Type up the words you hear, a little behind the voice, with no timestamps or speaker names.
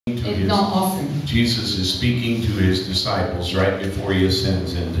1:8. Jesus is speaking to his disciples right before he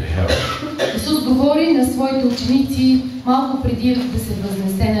ascends into heaven. Исус говори на своите ученици малко преди да се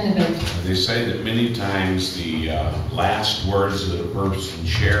възнесе на небето. They say that many times the last words that a person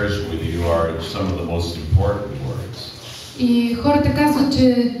shares with you are some of the most important words. И хората казват,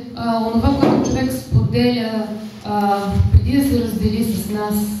 че онова, което човек споделя преди да се раздели с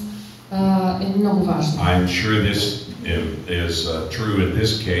нас, е много важно. I'm sure this is true in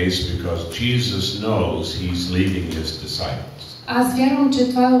this case because Jesus knows he's leading his disciples. Аз вярвам, че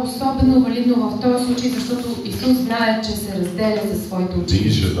това е особено валидно в този случай, защото Исус знае, че се разделя със своите ученици.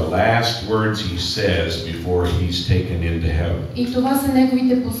 These are the last words he says before he's taken into heaven. И това са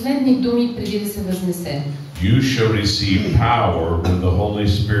неговите последни думи преди да се възнесе. You shall receive power when the Holy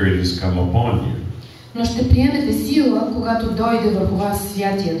Spirit has come upon you. Но ще приемете сила, когато дойде върху вас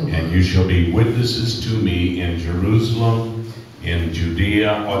Святия Дух. And you shall be witnesses to me in Jerusalem, in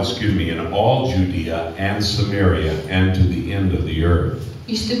Judea, in all Judea and Samaria, and to the end of the earth.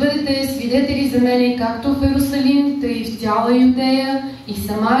 И ще бъдете свидетели за мене както в Иерусалим, тъй и в цяла Юдея и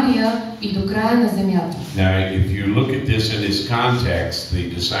Самария и до края на земята. Now, if you look at this in its context, the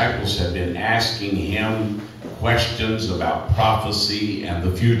disciples have been asking him questions about prophecy and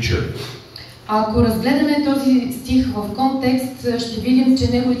the future. Ако разгледаме този стих в контекст, ще видим,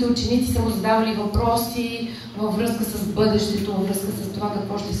 че неговите ученици са му задавали въпроси във връзка с бъдещето, във връзка с това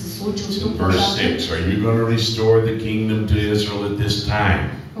какво ще се случи от тук нататък.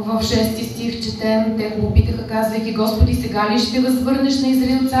 В 6 стих четем, те го опитаха, казвайки: Господи, сега ли ще възвърнеш на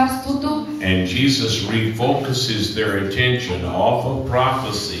Израил царството? And Jesus refocuses their attention off of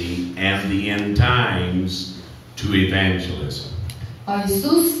prophecy and the end times to evangelism. А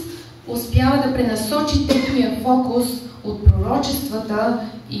Исус успява да пренасочи техния фокус от пророчествата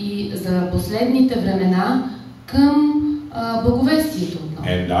и за последните времена към благовестието.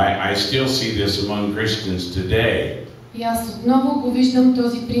 And I still see this among Christians today. И аз отново го виждам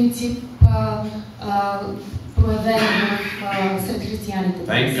този принцип проявен сред християните.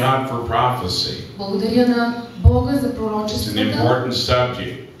 Thank God for prophecy. Благодаря на Бога за пророчествата. It's an important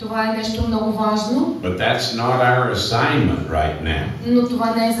subject. Това е нещо много важно. But that's not our assignment right now. Но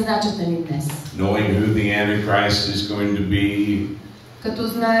това не е задачата ни днес. Knowing who the Antichrist is going to be. Като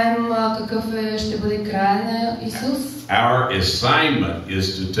знаем какъв ще бъде края на Исус. Our assignment is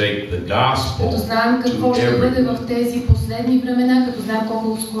to take the gospel. Като знаем какво ще бъде в тези последни времена, като знаем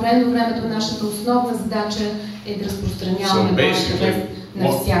колко ускорено времето, нашата основна задача е да разпространяваме Божията вест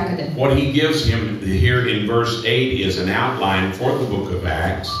навсякъде. What he gives him here in verse 8 is an outline for the book of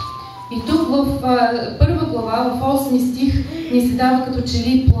Acts. И тук в първа глава, в 8 стих, ни се дава като че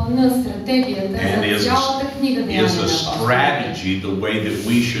ли плана, стратегията за цялата книга Деяния на апостолите.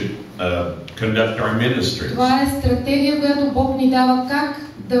 Това е стратегия, която Бог ни дава как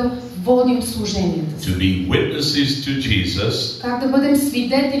да водим служенията си. To be witnesses to Jesus. Как да бъдем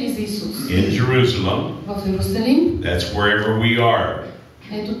свидетели за Исус. In Jerusalem. В Иерусалим. That's wherever we are.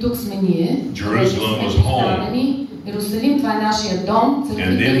 Ето тук сме ние. Jerusalem was home. Иерусалим, това е нашия дом.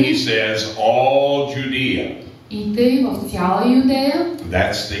 And then he says all Judea. И тъй в цяла Юдея.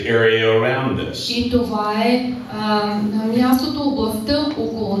 That's the area around us. И това е мястото, областта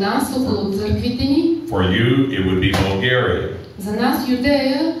около нас, около църквите ни. For you, it would be Bulgaria. За нас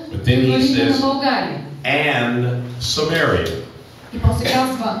Юдея е на България. And Samaria. И после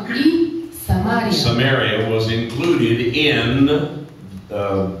казва и Самария. Samaria was included in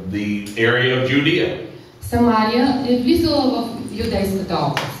the area of Judea. Самария е влизала в юдейската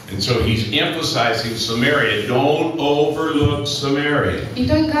област. And so he's emphasizing Samaria. Don't overlook Samaria. И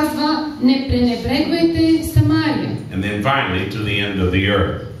той казва: не пренебрегвайте Самария. And then finally to the end of the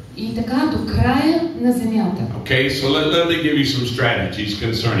earth. И така до края на земята. Okay, so let me give you some strategies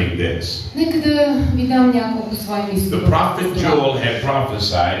concerning this. Нека да ви дам няколко свои мисли. The prophet Joel had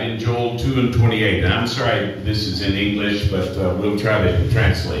prophesied in Joel 2:28. And I'm sorry this is in English, but we'll try to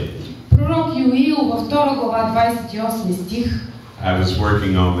translate it. Пророк Йоил във 2 глава 28 стих. I was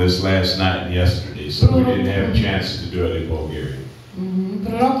working on this last night and yesterday, so we didn't have a chance to do it in Bulgaria.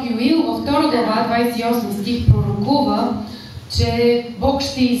 Пророк Йоил във 2 глава 28 стих пророкува, че Бог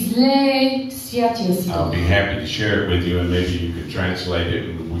ще излее Святия си. I'll be happy to share it with you, and maybe you could translate it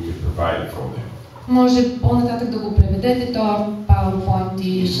and we could provide it for them. Може по-нататък да го преведете този PowerPoint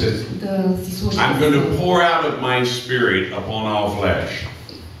и да си слушате. I'm going to pour out of my spirit upon all flesh.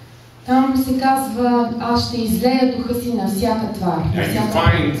 Там се казва: аз ще излея духа си на всяка твар. And you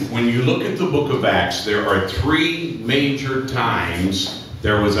find, when you look at the book of Acts, there are 3 major times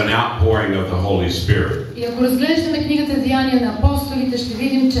there was an outpouring of the Holy Spirit. И ако разглеждаме книгата Деяния на апостолите, ще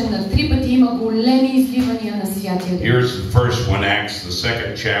видим, че на 3 пъти има големи изливания на Святия Дух. Here's the first one, Acts, the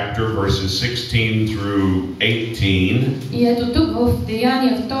second chapter, verses 16 through 18. И ето тук в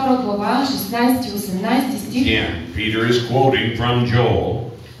Деяния 2 глава, 16 и 18 стих. Again, Peter is quoting from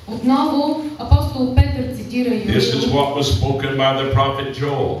Joel. Отново апостол Петър цитира Юил. This is what was spoken by the prophet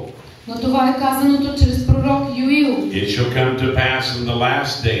Joel. Но това е казаното чрез пророк Юил. It shall come to pass in the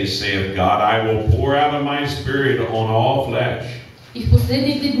last days, saith God, I will pour out of my spirit on all flesh. И в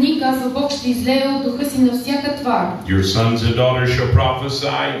последните дни, казва Бог, ще излея от духа си на всяка твар. Your sons and daughters shall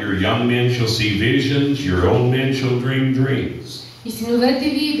prophesy, your young men shall see visions, your old men shall dream dreams. И синовете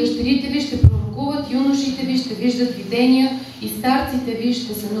ви и дъщерите ви ще пророкуват, юношите ви ще виждат видения, и старците ви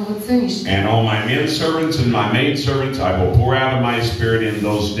ще сънуват сънища. And on my men servants and my maid servants I will pour out of my spirit in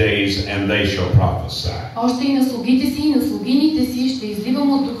those days, and they shall prophesy. Още и на слугите си, и на слугините си ще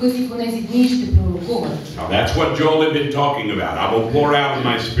изливам от духа си в онези дни и ще пророкуват. Now that's what Joel had been talking about. I will pour out of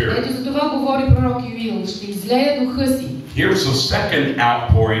my spirit. Ето за това говори пророк Юил. Ще излея духа си. Here's the second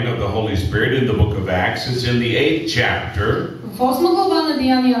outpouring of the Holy Spirit in the book of Acts. It's in the 8th chapter. В 8 глава на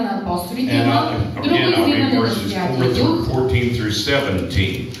Деяния на апостолите има друго изливане на Святия Дух. 14 through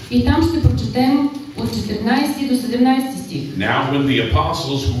 17. И там ще прочетем от 14 до 17 стих. Now when the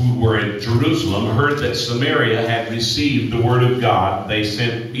apostles who were in Jerusalem heard that Samaria had received the word of God, they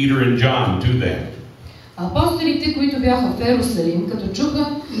sent Peter and John to them. Апостолите, които бяха в Иерусалим, като чуха,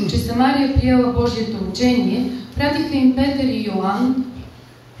 че Самария приела Божието учение, пратиха им Петър и Йоан,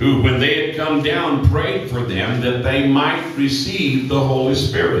 who, when they had come down, prayed for them that they might receive the Holy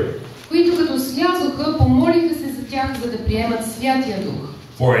Spirit. които като слязоха, помолиха се за тях, за да приемат Святия Дух.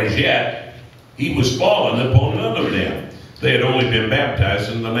 For as yet he was fallen upon none of them. They had only been baptized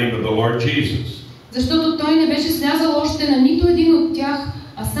in the name of the Lord Jesus. Защото той не беше слязал още на нито един от тях,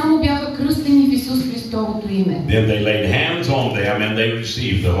 а само бяха кръстени в Исус Христовото име. Then they laid hands on them and they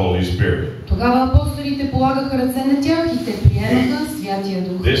received the Holy Spirit. Тогава апостолите полагаха ръце на тях и те приемаха Святия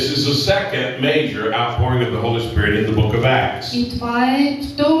Дух. This is the second major outpouring of the Holy Spirit in the book of Acts. И това е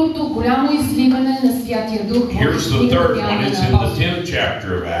второто голямо изливане на Святия Дух. Here's the third one. It's in the 10th chapter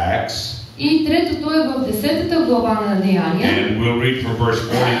of Acts. И третото е в 10-та глава на Деяния. And we'll read from verse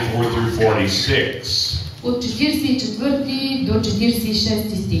 44 through 46. От 44 до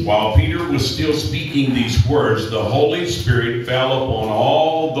 46 стих. While Peter was still speaking these words, the Holy Spirit fell upon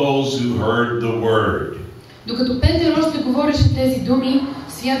all those who heard the word. Докато Петър още говореше тези думи,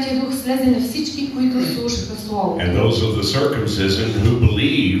 Святия Дух слезе на всички, които слушаха Словото. And those of the circumcision who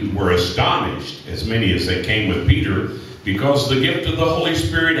believed were astonished, as many as they came with Peter, because the gift of the Holy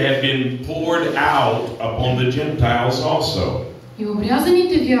Spirit had been poured out upon the Gentiles also. И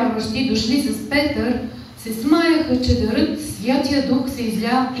обрязаните вярващи, дошли с Петър, се смаяха, че дарът Святия Дух се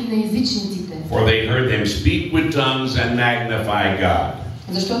изля и на езичниците. For they heard them speak with tongues and magnify God.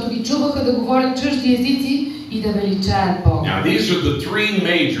 Защото ги чуваха да говорят чужди езици и да величаят Бога. Now these are the three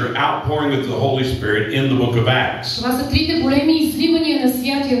major outpouring of the Holy Spirit in the book of Acts. Това са трите големи изливания на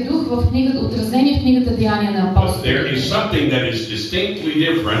Святия Дух в книгата, отразени в книгата Деяния на апостолите. But there is something that is distinctly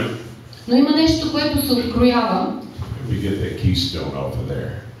different. Но има нещо, което се откроява. We get that keystone off of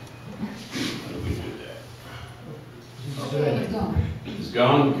there. It's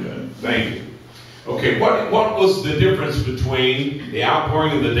gone? Good. Thank you. Okay, what was the difference between the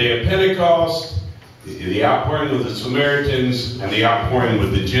outpouring of the day of Pentecost, the outpouring of the Samaritans, and the outpouring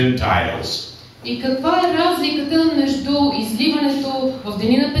with the Gentiles? И каква е разликата между изливането в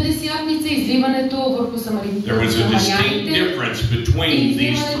деня на Петдесятница и изливането върху самаряните? There was a distinct difference between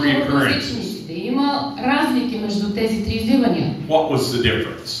these three occurrences. Има разлики между тези три изливания. What was the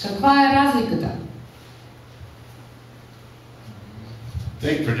difference? Каква е разликата?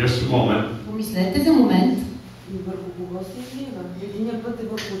 Think for just a moment. Помислете за момент. И върху кого се излива? Единият път е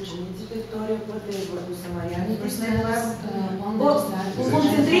върху учениците, втория път е върху самаряните.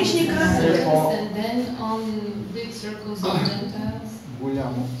 Концентрични кръгове.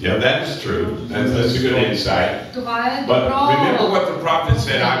 Yeah, that is true. That's a good insight. But remember what the prophet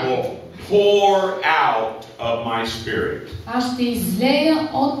said, I will pour out of my spirit. Аз ще излея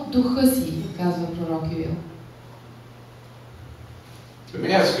от духа си, казва пророк Юил. Let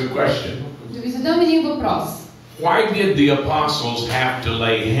me ask you a question. Да ви задам един въпрос. Why did the apostles have to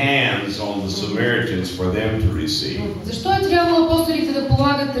lay hands on the Samaritans for them to receive? Защо е трябвало апостолите да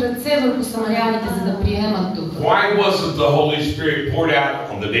полагат ръце върху самаряните, за да приемат духа? Why wasn't the Holy Spirit poured out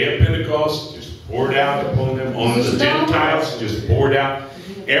on the day of Pentecost, just poured out upon them, on the Gentiles, just poured out?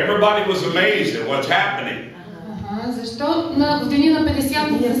 Everybody was amazed at what's happening. Защо в деня на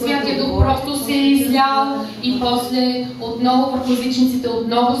Петдесятница Святия Дух просто се е излял и после отново върху езичниците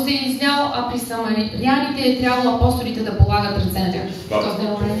отново се е излял, а при самаряните е трябвало апостолите да полагат ръце на тях?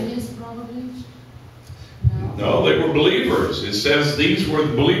 No, they were believers. It says these were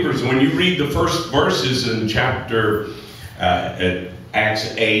the believers. When you read the first verses in chapter Acts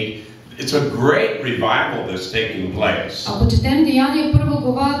 8, it's a great revival that's taking place. Ако четем Деяния 1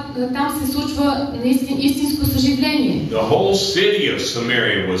 глава, там се случва истинско съживление. The whole city of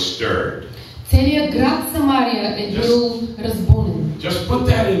Samaria was stirred. Целият град Самария е бил разбунен. Just put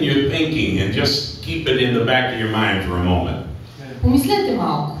that in your thinking and just keep it in the back of your mind for a moment. Помислете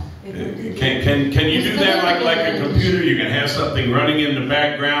малко. Can you do that like a computer? You can have something running in the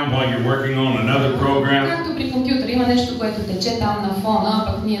background while you're working on another program. Както при компютъра има нещо, което тече там на фона,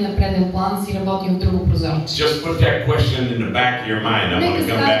 а пък ние на преден план си работим в друго прозорче. Just put that question in the back of your mind. I'm going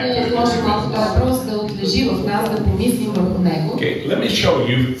to come back to it. Нека сега да този въпрос да отлежи в нас, да помислим върху него. Okay, let me show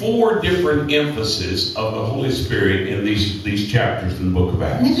you 4 different emphases of the Holy Spirit in these chapters in the book of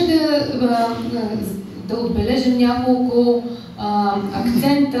Acts. Нека да отбележим няколко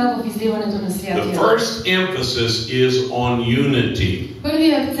акцента в изливането на Святия. The first emphasis is on unity.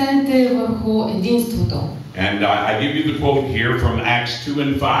 Първият акцент е върху единството. And I give you the quote here from Acts 2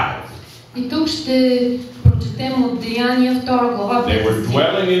 and 5. И тук ще прочетем от Деяния 2 глава. They were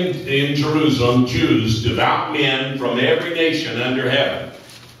dwelling in Jerusalem, Jews, devout men from every nation under heaven.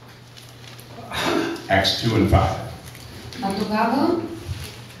 Acts 2 and 5. А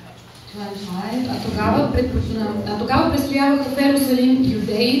тогава престояваха в Иерусалим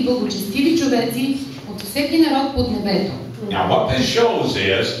юдеи, благочестиви човеци от всеки народ под небето. Now what this shows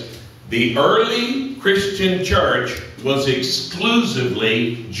is the early Christian church was exclusively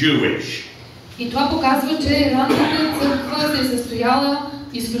Jewish. И това показва, че ранната църква се е състояла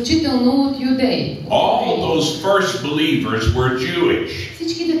изключително от юдеи. All those first believers were Jewish.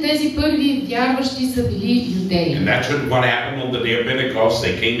 Всичките тези първи вярващи са били юдеи. And that's what happened on the day of Pentecost.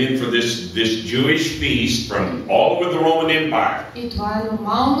 They came in for this Jewish feast from all over the Roman Empire. И това е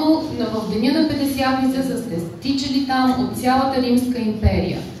нормално, в деня на Петдесятница са се стичали там от цялата Римска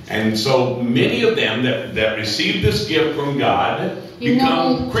империя. And so many of them that received this gift from God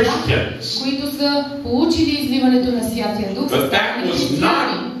become Christians. Които са получили изливането на Святия Дух. But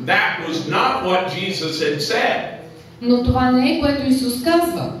that was not what Jesus had said. Но това не е, което Исус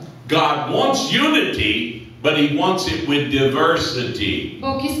казва. God wants unity, but he wants it with diversity.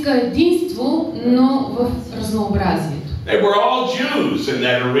 Бог иска единство, но в разнообразието. They were all Jews in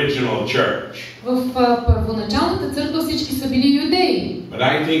that original church. В първоначалната църква всички са били юдеи. But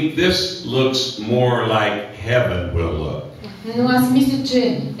I think this looks more like heaven will look. Но аз мисля,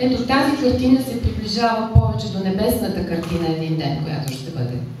 че ето тази картина се приближава повече до небесната картина един ден, която ще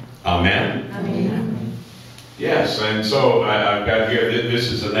бъде. Amen. Yes, and so I've got here, this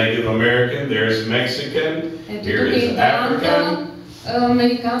is a Native American, there's Mexican, here is African,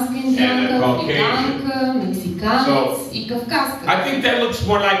 американска индианка, африканка, мексиканец и кавказка. I think that looks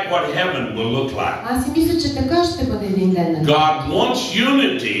more like what heaven will look like. Аз си мисля, че така ще бъде един ден. God wants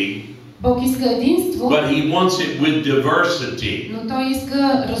unity, Бог иска единство, but he wants it with diversity. но той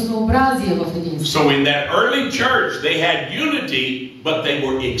иска разнообразие в единство. So in that early church they had unity, but they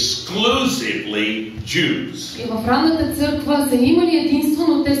were exclusively Jews. И в ранната църква са имали единство,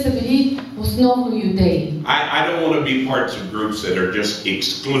 но те са били основно юдеи. I don't want to be parts of groups that are just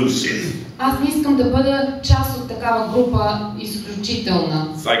exclusive. Аз не искам да бъда част от такава група изключителна.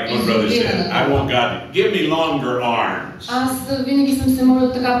 It's like one brother said, I want God to give me longer arms. Аз винаги съм се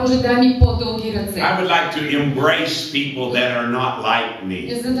молил така, Боже, дай ми по-дълги ръце. I would like to embrace people that are not like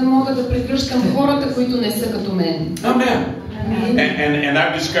me. За да мога да прегръщам хората, които не са като мен. Amen. And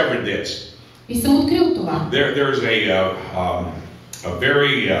I've discovered this. И съм открил това. There's a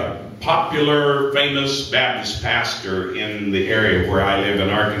very popular, famous Baptist pastor in the area where I live in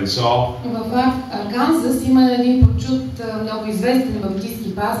Arkansas. В Арканзас има един прочут, много известен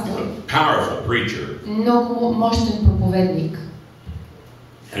баптистски пастор. Powerful preacher. Много мощен проповедник.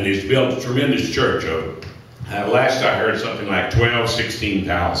 And he's built a tremendous church of, last I heard, something like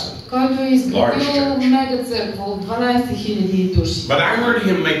 12-16,000. Който е изградил мега църква от 12 000 души. But I heard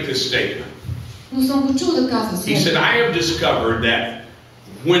him make this statement. Но съм го чул да казва He said, I have discovered that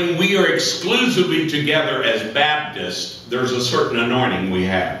when we are exclusively together as Baptists, there's a certain anointing we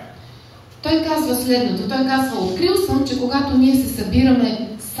have. Той казва следното. Той казва, открил съм, че когато ние се събираме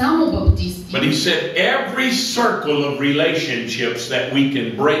само баптисти. But he said, every circle of relationships that we can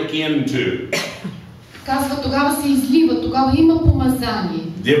break into. Казва, тогава се излива, тогава има помазание.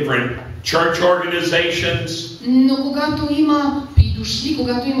 Different church organizations. Но когато има придошли,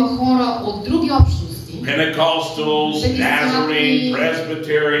 когато има хора от други общности. Pentecostals, Nazarene,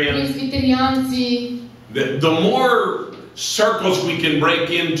 Presbyterian. Пресвитерианци. The more circles we can break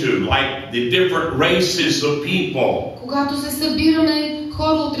into, like the different races of people. Когато се събираме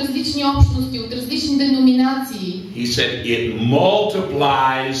хора от различни общности, от различни деноминации, He said it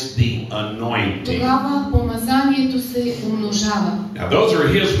multiplies the anointing. тогава помазанието се умножава. Now those are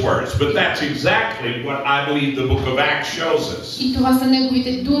his words, but that's exactly what I believe the book of Acts shows us. И това са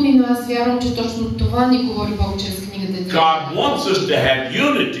неговите думи, но аз вярвам, че точно това ни говори Бог чрез книгата. God wants us to have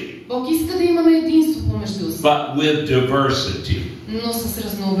unity. Бог иска да имаме единство помежду си, But with diversity. но с Now,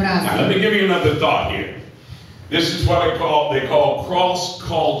 разнообразие. let me give you another thought here. This is what they call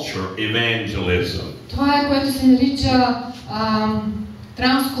cross-culture evangelism. Това е, което се нарича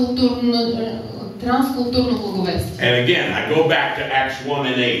транскултурно благовестие. And again, I go back to Acts 1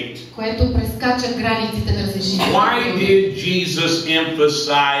 and 8. Което прескача границите на различните. Why did Jesus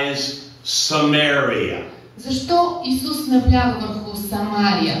emphasize Samaria? Защо Исус набляга върху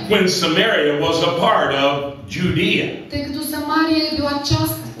Самария? When Samaria was a part of Judea. Тъй като Самария е била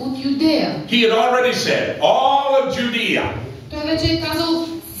част от Юдея. He had already said, all of Judea. Той вече е казал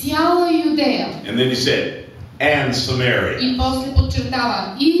цяла Юдея. And then he said, and Samaria. И после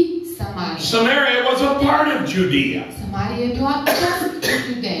подчертава и Самария. Samaria was a part of Judea. Самария е била част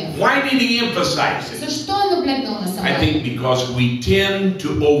от Юдея. Why did he emphasize it? Защо е наблегнал на I Самария? think because we tend to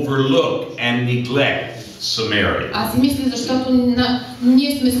overlook and neglect Samaria. Аз си мисля, защото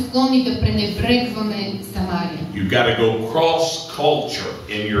ние сме склонни да пренебрегваме Самария. You've got to go cross-culture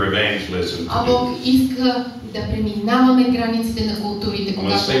in your evangelism. А Бог иска да преминаваме границите на културите, I'm going to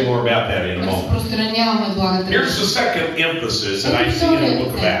когато say more about that in a moment. разпространяваме благата. Here's the second emphasis that I see in the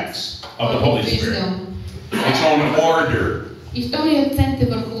book of Acts of the Holy Spirit. It's on order. И вторият акцент е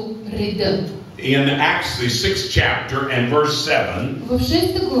върху реда. In Acts, the 6th chapter and verse 7, В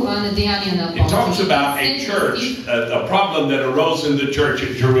 6 глава на Деяния на it talks апостолите about a church, a problem that arose in the church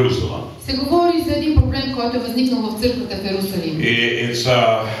at Jerusalem. се говори за един проблем, който е възникнал в църквата в Иерусалим. It's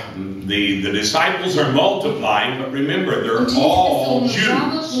the disciples are multiplying, but remember they're Учениците се all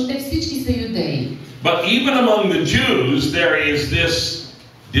умножават, Jews. но те всички са юдеи. But even among the Jews, there is this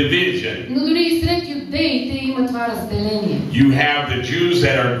division. Но дори и сред юдеите има това разделение. You have the Jews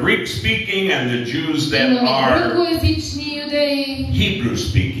that are Greek speaking and the Jews that Имаме are гръкоязични юдеи Hebrew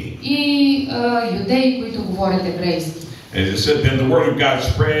speaking. и юдеи, които говорят еврейски. As it said, then the word of God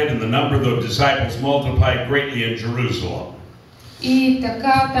spread and the number of the disciples multiplied greatly in Jerusalem. И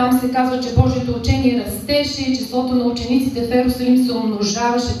така там се казва, че Божието учение растеше и числото на учениците в Иерусалим се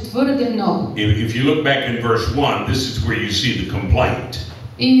умножаваше твърде много. If you look back in verse 1, this is where you see the complaint.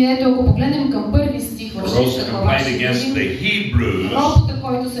 И ето, ако погледнем към първи стих в 6 глава, ропота,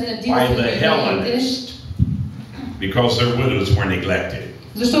 който се надига by сред the юдеите, Hellenists, because their widows were neglected.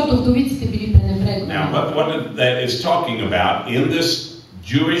 защото вдовиците били пренебрегвани. Now, what that is talking about in this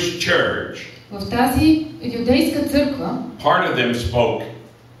Jewish church, В тази юдейска църква, part of them spoke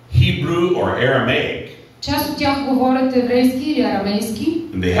Hebrew or Aramaic, част от тях говорят еврейски или арамейски,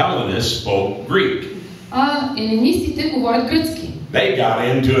 and the Hellenists spoke Greek. а еленистите говорят гръцки. They got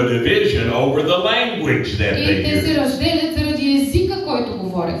into a division over the language that И they те се used. разделят заради езика, който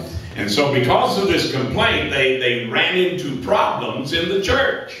говорят. And so because of this complaint, they ran into problems in the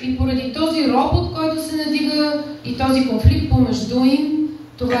church. И поради този ропот, който се надига и този конфликт помежду им,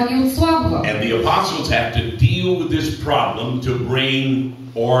 това ги отслабва. And the apostles have to deal with this problem to bring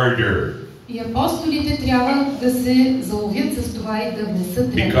order. И апостолите трябва да се заловят с това и да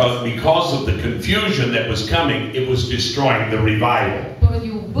внесат ред. Because of the confusion that was coming, it was destroying the revival.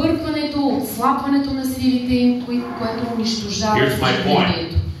 Поради объркването, отслабването на силите им, което унищожава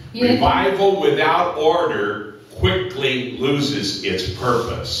съжалението. Revival without order quickly loses its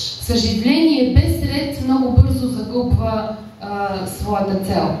purpose. Съживление без ред много бързо загубва своята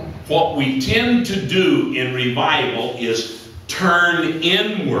цел. What we tend to do in revival is turn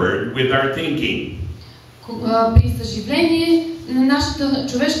inward with our thinking. При съживление на нашата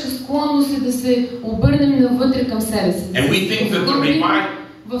човешка склонност е да се обърнем навътре към себе си. And we think that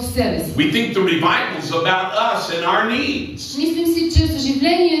в себе си. We think the revival is about us and our needs. Мислим си, че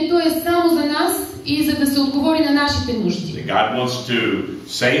съживлението е само за нас и за да се отговори на нашите нужди. God wants to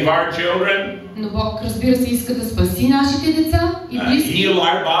save our children. Но Бог, разбира се, иска да спаси нашите деца и близки. Heal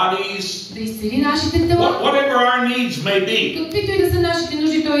our bodies. Да изцели нашите тела. Whatever our needs may be. Каквито и да са нашите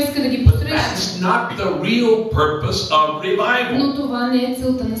нужди, Той иска да ги посрещне. That's not the real purpose of revival. Но това не е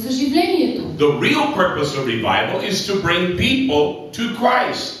целта на съживлението. The real purpose of revival is to bring people to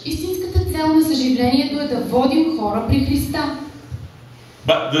Christ. Истинската цел на съживлението е да водим хора при Христа.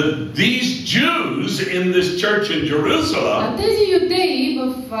 But these Jews in this church in Jerusalem А тези юдеи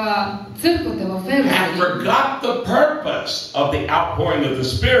в църквата в have Иерусалим forgot the purpose of the outpouring of the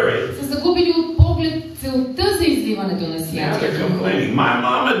Spirit. са загубили от поглед целта за изливането на Now святия they're дух. complaining. My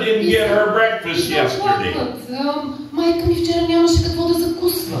mama didn't get her breakfast yesterday. Майка ми вчера нямаше какво да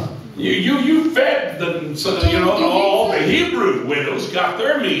закусва. You fed all the Hebrew widows got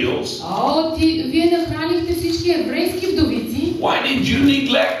their meals. Вие нахранихте всички еврейски вдовици. Why did you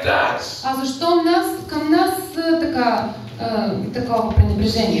neglect us? А защо към нас такова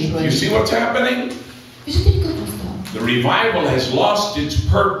пренебрежение You прояви? see what's happening? Виждате ли какво става? The revival has lost its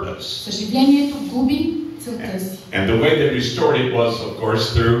purpose. Съживлението губи целта си. And the way they restored it was, of course,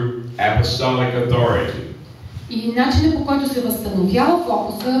 through apostolic authority. И начинът, по който се възстановява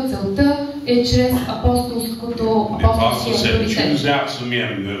фокуса, целта е чрез апостолския авторитет. Choose out some men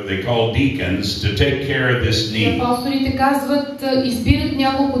that they call deacons to take care of this need. Апостолите казват, избират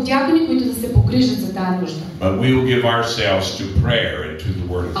няколко дякони, които да се погрижат за тази нужда. But we will give ourselves to prayer and to the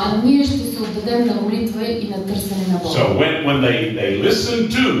word of God. А ние ще се отдадем на молитва и на търсене на Бога. So when they listen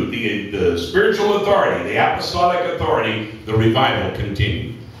to the spiritual authority, the apostolic authority, the revival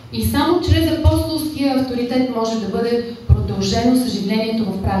continues. И само чрез апостолския авторитет може да бъде продължено съживлението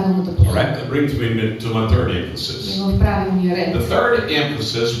в правилната посока. That brings me to my third emphasis. И в правилния ред. The third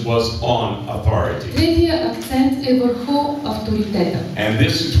emphasis was on authority. Третия акцент е върху авторитета. And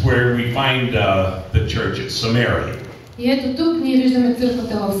this is where we find the church at Samaria. И ето тук ние виждаме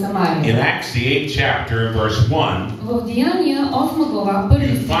църквата в Самария. In Acts the 8th chapter, verse 1, в Деяния 8 глава, първи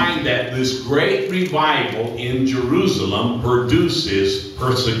you стих, find that this great revival in Jerusalem produces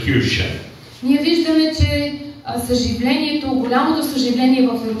persecution. ние виждаме, че съживлението, голямото съживление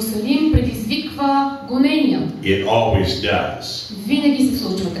в Иерусалим предизвиква гонения. It always does. Винаги се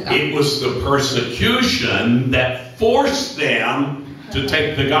случва така. It was the persecution that forced them to take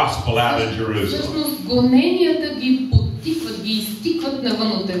the gospel out of Jerusalem. Всъщност гоненията ги подтикват, ги изтикват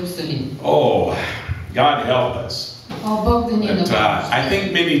навън от Иерусалим. Oh, God help us. Бог да ни е напомня. I think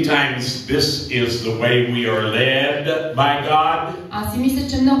many times this is the way we are led by God. Аз си мисля,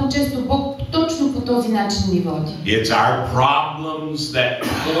 че много често Бог точно по този начин ни води. It's our problems that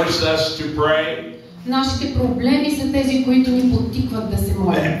force us to pray. Нашите проблеми са тези, които ни подтикват да се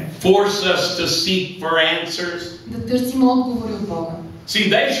молим. That force us to seek for answers. Да търсим отговори от Бога. See,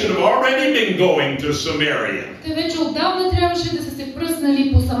 they should have already been going to Samaria. Те вече отдавна трябваше да са се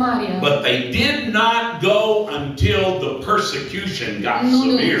пръснали по Самария. But they did not go until the persecution got Но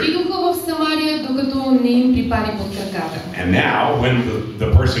не severe. отидоха в Самария, докато не им припари под краката. And now, when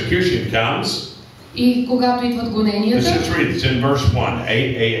the persecution comes, И когато идват гоненията, let's just read it. It's in verse 1,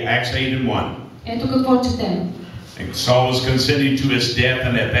 Acts 8:1. ето какво четем. And Saul was consenting to his death,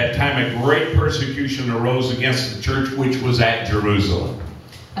 and at that time a great persecution arose against the church which was at Jerusalem.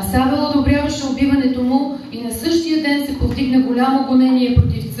 А Савел одобряваше убиването му и на същия ден се повдигна голямо гонение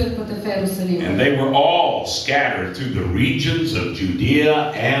против църквата в Иерусалим. And they were all scattered through the regions of Judea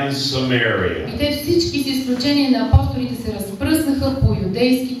and Samaria. И те всички, с изключение на апостолите, се разпръснаха по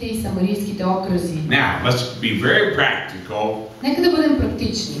юдейските и самарийските окръзи. Now, let's be very practical. Нека да бъдем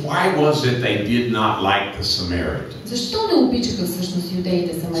практични. Why was it they did not like the Samaritans? Защо не обичаха всъщност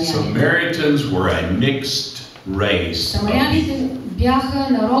юдеите самаряни? Samaritans were a mixed race. Самаряните бяха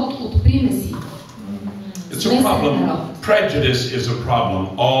народ от примеси. It's a problem. Prejudice is a problem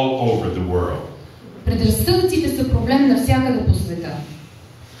all over the world. Предразсъдъците са проблем навсякъде по света.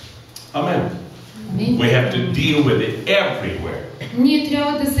 Amen. Амин. We have to deal with it everywhere. Ние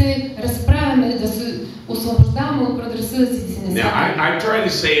трябва да се разправяме, да се освобождаваме от предразсъдъците си Now, навсякъде. I try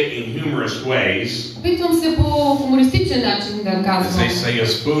to say it in humorous ways. Опитвам се по хумористичен начин да As казвам. they say, a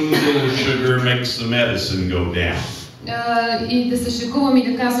spoonful of sugar makes the medicine go down. И да се шегувам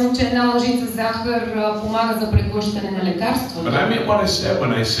и да казвам, че една лъжица захар помага за преглъщане на лекарството. But I meant what I said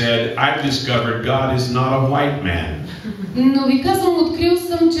when I said, I've discovered God is not a white man. Но ви казвам, открил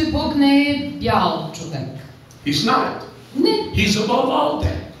съм, че Бог не е бял човек. He's not. Не. He's above all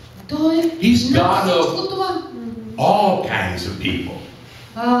that. Той е He's над God всичко of това. all kinds of people.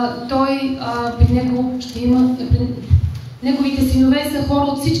 Той при него ще има... Неговите синове са хора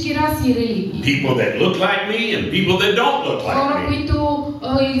от всички раси и религии. People that look like me and people that don't look like Хора, me. които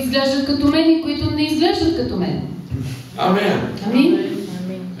изглеждат като мен и които не изглеждат като мен. Amen. Амин.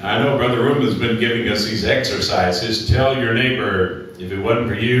 I know Brother Room has been giving us these exercises. Tell your neighbor, if it wasn't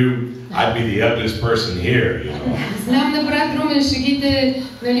for you, I'd be the ugliest person here. You know? Знам на брат Румен шегите,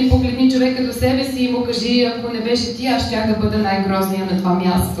 нали, погледни човека до себе си и му кажи, ако не беше ти, аз щях да бъда най-грозния на това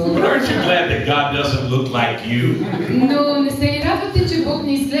място. But aren't you glad that God doesn't look like you? Но не се ли радвате, че Бог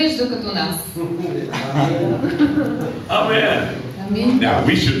не изглежда като нас? Amen. Амин. Now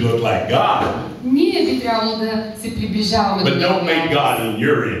we should look like God. Ние би трябвало да се приближаваме But до don't Него. make God in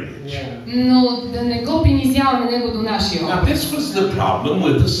your image. но да не го принизяваме него до нашия Now, опит. this was the problem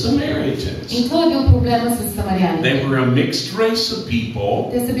with the Samaritans. И това е бил проблема с самаряните. They were a mixed race of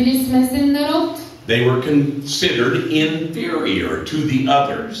people. Те са били смесен народ. They were considered inferior to the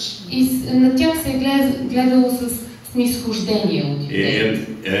others. И на тях се е гледало с снисхождение от юдеите.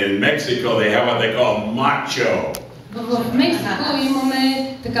 In Mexico, they have what they call macho. В Мексико имаме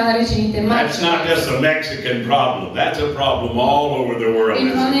така наречените мачо. That's not just a Mexican problem. That's a problem all over the world.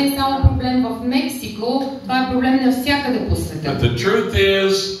 И това не е само проблем в Мексико, това е проблем навсякъде по света. But the truth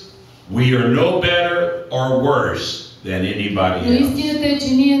is, we are no better or worse than anybody Но else. истината е,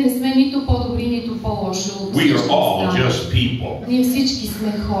 че ние не сме нито по-добри, нито по-лоши от We всички are all останали. just people. Ние всички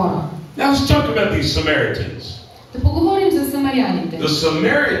сме хора. Now let's talk about these Samaritans. Да поговорим за самаряните. The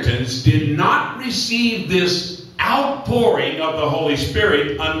Samaritans did not receive this outpouring of the Holy Spirit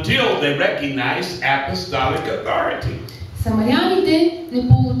until they recognized apostolic authority. Самаряните не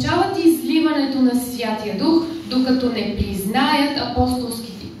получават изливането на Святия Дух, докато не признаят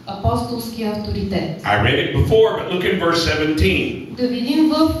апостолския авторитет. I read it before, but look in verse 17. Да видим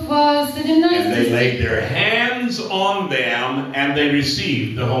в And they 17 laid стих. their hands on them and they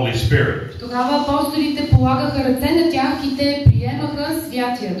received the Holy Spirit. Тогава апостолите полагаха ръце на тях и те приемаха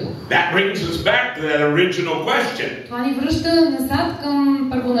Святия Дух. That brings us back to that original question. Това ни връща назад към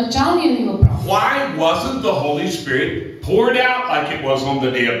първоначалния ни въпрос. Why wasn't the Holy Spirit poured out like it was on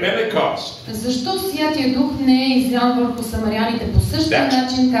the day of Pentecost? Защо Святия Дух не е излян върху самаряните по същия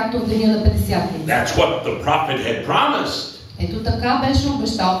начин, както в деня на Петдесятница? That's what the prophet had promised. Ето така беше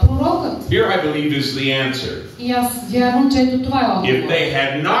обещал пророкът. Here I believe is the answer. И аз вярвам, че ето това е If отговор. they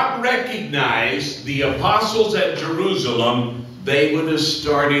had not recognized the apostles at Jerusalem, they would have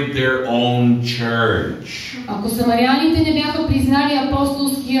started their own church. Ако самаряните не бяха признали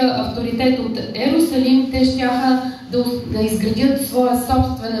апостолския авторитет от Ерусалим, те щяха да изградят своя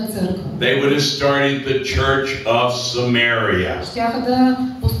собствена църква. They would have started the church of Samaria. Щяха да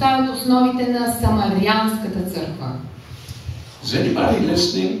поставят основите на самарянската църква. Is anybody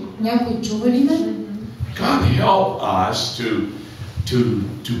listening? Някой чува ли ме? God help us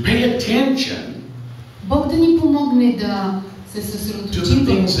to pay attention Бог да ни помогне да се to the съсредоточим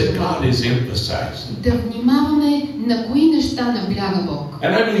things върху that това. God is emphasizing. Да внимаваме на кои неща набляга Бог.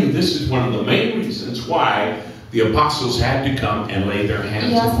 And I believe this is one of the main reasons why the apostles had to come and lay their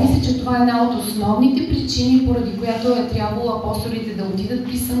hands И аз upon them. мисля, че това е една от основните причини, поради която е трябвало апостолите да отидат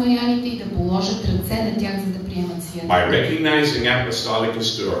при самаряните и да положат ръце на тях, за да приемат Святия. By recognizing apostolic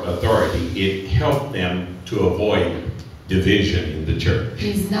authority, it helped them to avoid division in the church.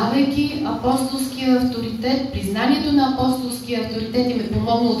 Признавайки апостолския авторитет, признанието на апостолския авторитет им е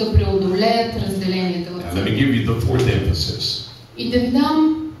помогнало да преодолеят разделенията в Now, let me църквата. give you the fourth emphasis. И да ви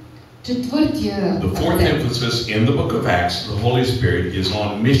дам четвъртия The fourth акцент. emphasis in the book of Acts, the Holy Spirit, is on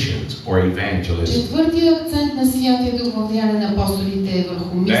missions or evangelism. Четвъртия акцент на Святия Дух в Деяния на апостолите е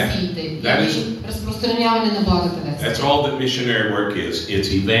върху мисиите и разпространяване на благата вест. That's all that missionary work is. It's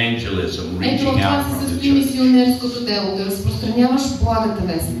evangelism, Ето reaching това out се from the състои church. мисионерското дело, да разпространяваш благата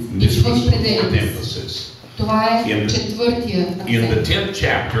вест. This was Извън the fourth пределите. emphasis. Това е In the- четвъртия In the акцент. 10th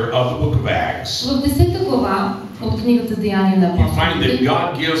chapter of the book of Acts, В 10 глава от книгата Деяния на you find that апостолите God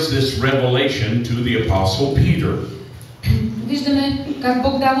gives this revelation to the apostle Peter. виждаме как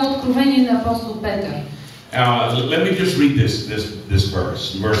Бог дава откровение на апостол Петър. Let me just read this verse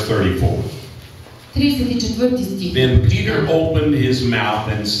 34. 34 стих. Then Peter opened his mouth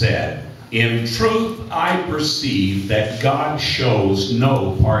and said, "In truth I perceive that God shows no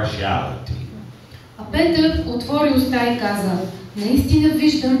partiality." А Петър отвори уста и каза: наистина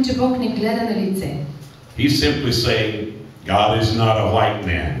виждам, че Бог не гледа на лице. He's simply saying, God is not a white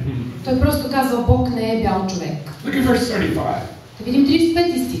man. Той просто казва: Бог не е бял човек. Look at verse 35. Да видим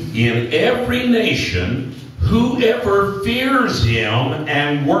 35 стих. In every nation, whoever fears him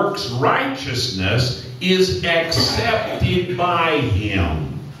and works righteousness is accepted by him.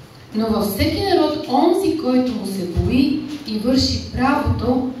 Но във всеки народ онзи, който му се бои и върши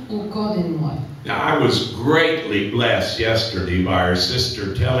правото, угоден му е. Now, I was greatly blessed yesterday by our sister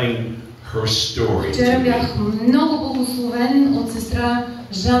telling her story Вчера to me. бях много благословен от сестра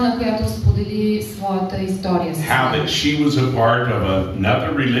Жана, която сподели своята история с How that мен. she was a part of another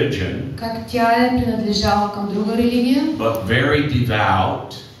religion, Как тя е принадлежала към друга религия, but very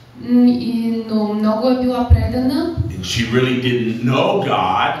devout. но много е била предана And she really didn't know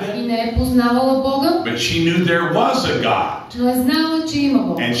God, и не е познавала Бога, but she knew there was a God. но е знала, че има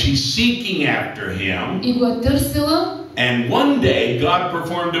Бог. And she's seeking after him. И го е търсила. And one day, God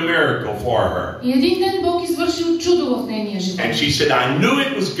performed a miracle for her. И един ден Бог извършил чудо в нейния живот. And she said, I knew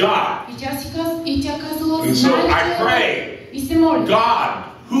it was God. И тя казала: And so знаеш, I че е pray, Бог. И се моли: God,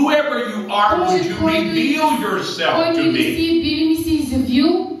 whoever you are, would you reveal yourself to me?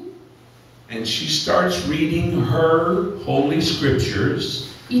 And she starts reading her holy scriptures.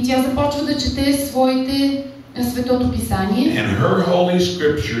 И тя започва да чете своите Светото Писание. And her holy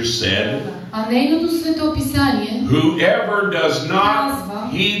scripture said, а нейното Свето Писание, whoever does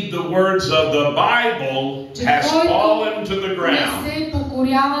not heed the words of the Bible has fallen to the ground. Не се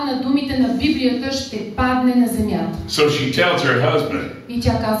покорява на думите на Библията, ще падне на земята. So she tells her husband, и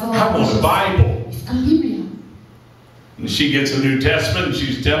тя казала, I want a Bible. Искам Библия. And she gets a New Testament and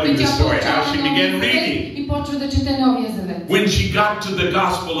she's telling the story how she began reading. И почва да чете Новия Завет. When she got to the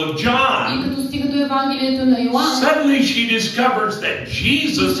Gospel of John, и като стига до Евангелието на Йоан, suddenly she discovers that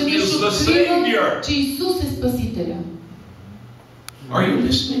Jesus is the Savior. че Исус е Спасителя. Are you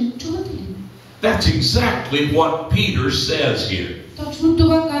listening? Чувате ли? That's exactly what Peter says here. Точно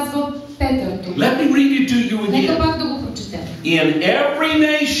това казва Петър тук. Let me read it to you Нека again. пак да го прочетем. In every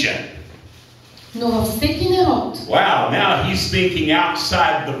nation. Но във всеки народ. Wow, now he's thinking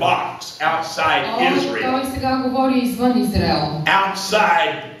outside the box, outside Israel. Той сега говори извън Израел.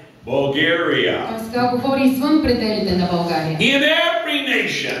 Outside Bulgaria. Той сега говори извън пределите на България. In every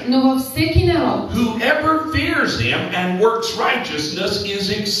nation. Но във всеки народ. Whoever fears him and works righteousness is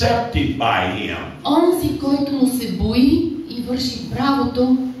accepted by him. Онзи, който му се бои и върши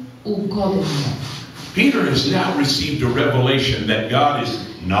правото, угоден е. Peter has now received a revelation that God is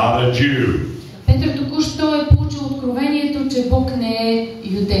not a Jew. Петър току-що е получил откровението, че Бог не е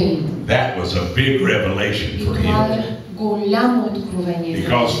юдеин. That was a big revelation for him. Това е голямо откровение.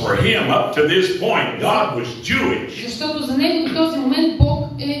 Because for him, up to this point, God was Jewish. Защото за него в този момент Бог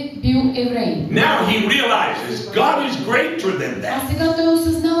е бил евреин. Now he realizes God is greater than that. А сега той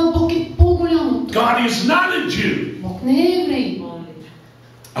осъзнава, Бог е по-голям от това. God is not a Jew. Бог не е евреин.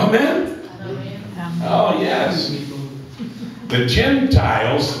 Amen? Oh, yes. The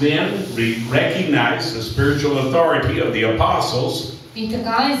Gentiles then recognize the spiritual authority of the apostles. И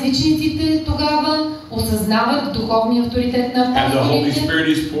така езичниците тогава осъзнават духовния авторитет на And the Holy апостолите. Spirit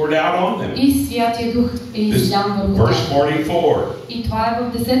is poured out on them. И Святия Дух е излян върху Verse тях. 44. И това е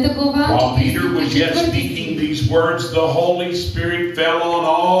в 10 глава. While Peter was yet speaking these words, the Holy Spirit fell on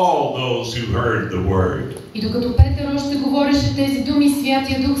all those who heard the word. И докато Петър още говореше тези думи,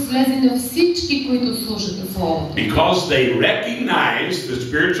 Святия Дух слезе на всички, които слушаха Словото. Because they recognized the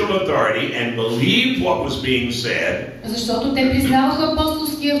spiritual authority and believed what was being said. Защото те признаваха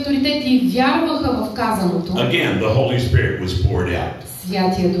апостолския авторитет и вярваха в казаното. Again, the Holy Spirit was poured out.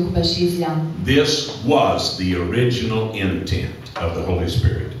 Святия Дух беше излян. This was the original intent of the Holy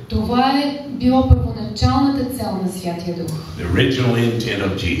Spirit. Това е било първоначалната цел на Святия Дух. The original intent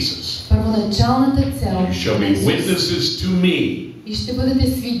of Jesus. Първоначалната цел. You shall be witnesses to me. И ще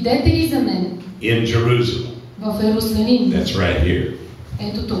бъдете свидетели за мен. In Jerusalem. В Иерусалим. That's right here.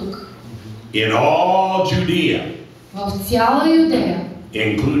 Ето тук. In all Judea. В цяла Юдея.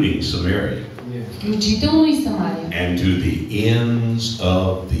 Including Samaria. Включително и Самария. And to the ends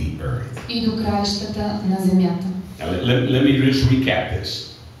of the earth. И до краищата на земята. Now, let me just recap this.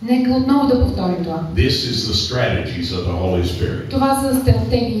 Нека отново да повторим това. This is the strategies of the Holy Spirit. Това са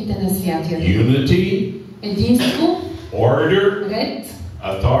стратегиите на Святия Дух. Unity, единство, order, ред,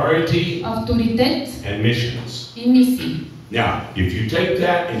 authority, авторитет and missions. и мисии. Now, if you take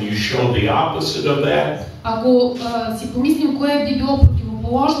that and you show the opposite of that, ако си помислим кое би било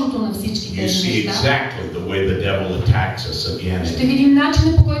противоположното на всички you тези see неща, exactly the way the devil attacks us again. ще видим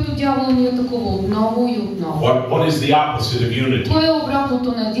начина, по който дявол ни атакува отново и отново. What is the opposite of unity? Кое е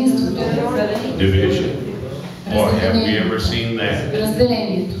обратното на единството? Division. Boy, have we ever seen that?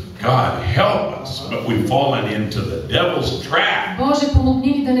 Разделението. God help us, but we've fallen into the devil's trap. Боже,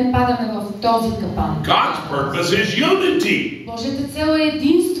 помогни ни да не падаме в този капан. God's purpose is unity. Божията цел е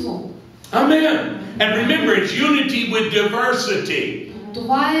единство. Amen. And remember, it's unity with diversity.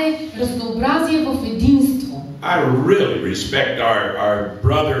 Това е разнообразие в единство. I really respect our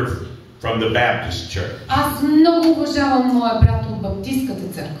brother from the Baptist church. Аз много уважавам моя брат от Баптистката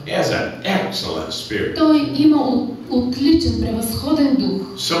църква. He has an excellent spirit. Той има отличен, превъзходен дух.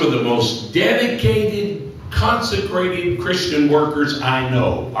 Some of the most dedicated, consecrated Christian workers I know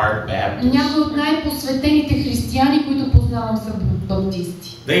are Baptists. Някои от най-посветените християни, които познавам, са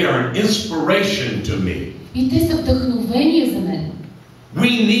баптисти. They are an inspiration to me. И те са вдъхновение за мен. We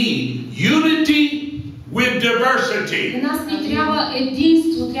need unity with diversity. За нас ни трябва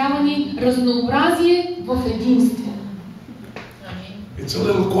единство, трябва ни разнообразие в единство. It's a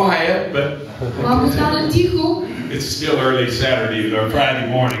little quiet, but Малко стана тихо. it's still early Saturday or Friday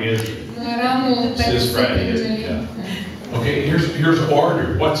morning, isn't it? Рано It's this Friday, isn't it? Yeah. Okay, here's order.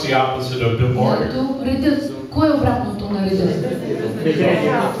 What's the opposite of order? Редът. Кое е обратното на реда?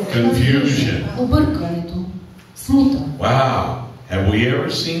 Confusion. Объркването. Смута. Wow. Have we ever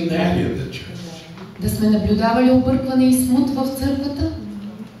seen that in the church? Да сме наблюдавали объркване и смут в църквата?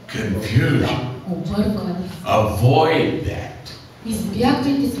 Confusion. Объркване. Avoid that.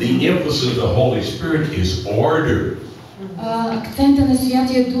 Избягвайте се. The emphasis of the Holy Spirit is order. Акцента на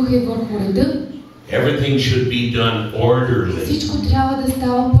Святия Дух е върху реда. Everything should be done orderly. Всичко трябва да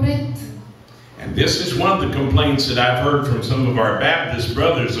става поред. And this is one of the complaints that I've heard from some of our Baptist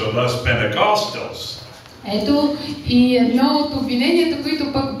brothers of us Pentecostals. Ето и едно от обвиненията,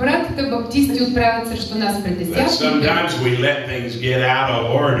 които пък братите баптисти отправят срещу нас притесяващите. Sometimes we let things get out of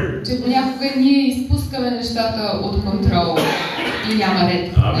order. Че понякога ние изпускаме нещата от контрол и няма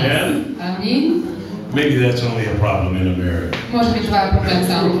ред. Amen. Амин. Maybe that's only a problem in America. Може би това е проблем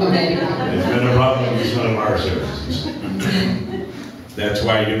само в Америка. It's been a problem in some of our services. That's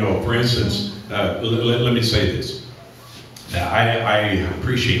why, you know, for instance, let me say this. I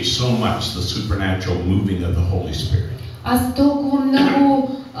appreciate so much the supernatural moving of the Holy Spirit. Аз толкова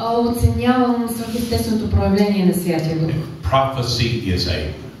много оценявам свръхестественото проявление на Святия Дух. Prophecy is a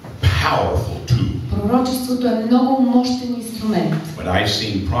powerful tool. Пророчеството е много мощен инструмент. But I've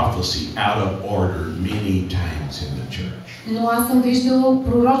seen prophecy out of order many times in the church. Но аз съм виждал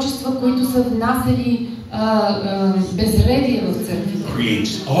пророчества, които са внасяли безредие в църквите.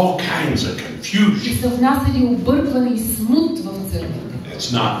 Creates all kinds of И confusion. са внасяли объркване и смут в църквите.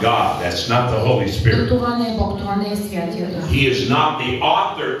 That's not God. That's not the Holy Но Spirit. това не е Бог, това не е Святия Дух. He is not the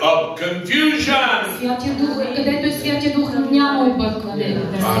author of confusion. Святия Дух, където е Святия Дух, няма объркване.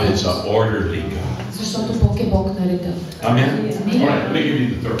 God is an orderly God. Защото Бог е Бог на реда. Amen. All right, let me give you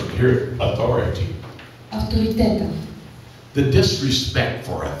the third here, authority. Авторитета. The disrespect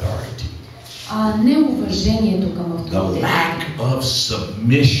for authority. А неуважението към The авторитета. lack of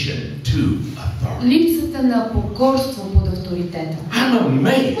submission to authority. Липсата на покорство под авторитета. I'm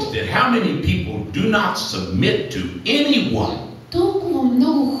amazed at how many people do not submit to anyone. Толкова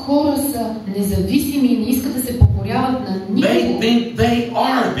много хора са независими и не искат да се покоряват на They никого. think they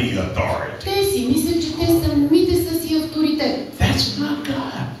are the authority. Те си мислят, че те самите са си авторитет. That's not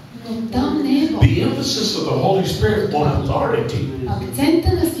God. Но там не е Бог. The emphasis of the Holy Spirit on authority. Акцента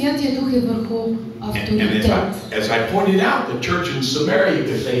на Святия Дух е върху And авторитет. as I pointed out, the church in Samaria,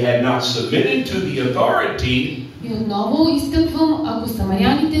 if they had not submitted to the authority И отново изтъквам, ако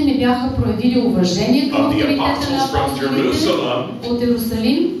самаряните не бяха проявили уважение към of the авторитета на apostles from апостолите Jerusalem, от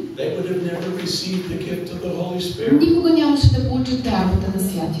Иерусалим, they would have never received the gift of the Holy Spirit. никога нямаше да получат дарбата на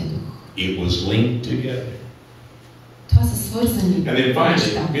Святия Дух. It was linked together. Това са свързани And then finally,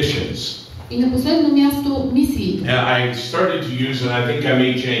 неща. missions. И на последно място мисиите. And I started to use, and I think I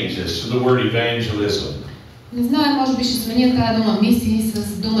may change this, to the word evangelism. Не знае, може би ще сменя тази дума мисии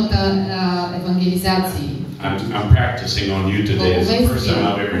с думата евангелизации. I'm practicing on you today. It's the first time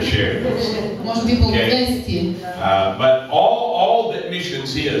I've ever shared this. Може би благовестие. But all that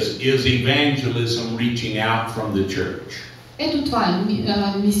missions is evangelism reaching out from the church. Ето това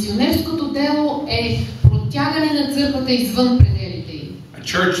е. Мисионерското дело е протягане на църквата извън пределите й. A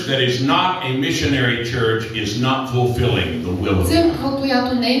church that is not a missionary church is not fulfilling the will of God. Църква,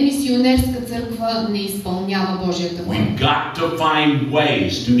 която не е мисионерска църква, не изпълнява Божията воля. We've got to find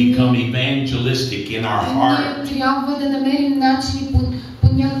ways to become evangelistic in our heart. Ние трябва да намерим начини по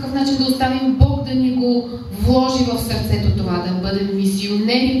някакъв начин да оставим Бог да ни го вложи в сърцето това, да бъдем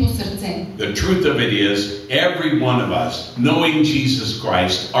мисионери по сърце. The truth of it is, every one of us, knowing Jesus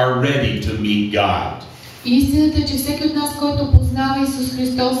Christ, are ready to meet God. Истината е, че всеки от нас, който познава Исус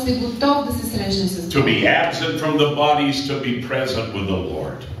Христос, е готов да се срещне с To Бог. be absent from the bodies, to be present with the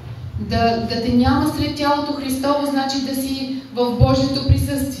Lord. Да те няма сред тялото Христово, значи да си в Божието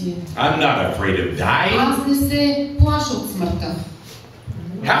присъствие. I'm not afraid of dying. Аз не се плаша от смъртта.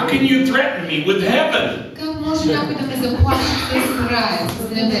 How can you threaten me with heaven? Как може някой да ме заплаши с рая,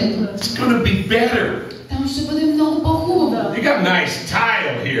 с небето? It's going to be better. Там ще бъде много по-хубаво. You got nice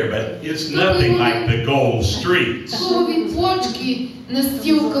tile here, but it's nothing like the gold streets. Хубави плочки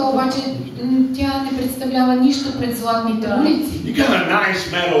настилка, обаче тя не представлява нищо пред златните улици. You got a nice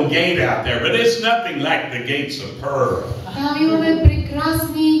metal gate out there, but it's nothing like the gates of pearl. Там имаме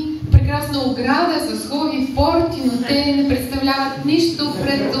прекрасна ограда с хубави порти, но те не представляват нищо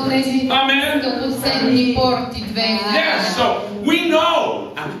пред тези скъпоценни порти. Yes, so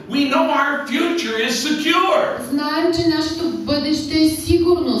we know our future is secure. Знаем, че нашето бъдеще е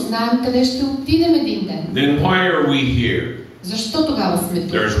сигурно, знаем къде ще отидем един ден. Then why are we here? Защо тогава сме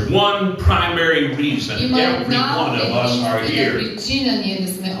тук? There's one primary reason Има every една one of us are here. причина ние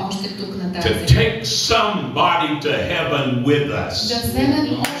да сме още тук на тази To земя. take somebody to heaven with us. Да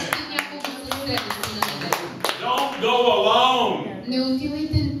вземем още някого със себе си на небето.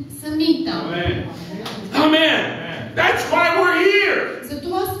 отивайте сами там. Amen. That's why we're here.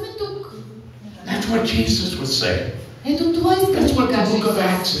 Затова сме тук. That's what Jesus was saying. Ето това иска That's да what ни the каже book of Исус.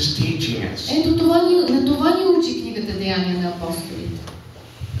 Acts is teaching us. Ето на това ни учи книгата Деяния на апостолите.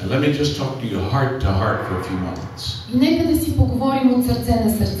 And let me just talk to you heart to heart for a few moments. И нека да си поговорим от сърце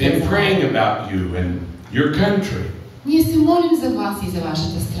на сърце. Been praying about you and your country. Ние се молим за вас и за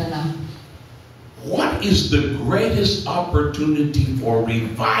вашата страна. What is the greatest opportunity for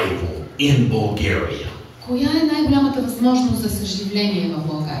revival in Bulgaria? Коя е най-голямата възможност за съживление в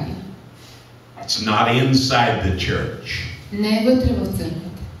България? It's not inside the church. Не е вътре в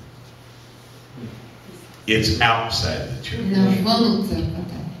църквата. It's outside the church. Навън от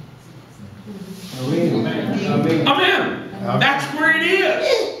църквата. Amen. That's where it is.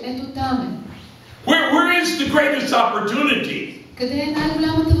 Ето там е. Where is the greatest opportunity? Къде е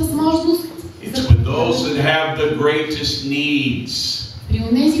най-голямата възможност? It's with those that have the greatest needs. При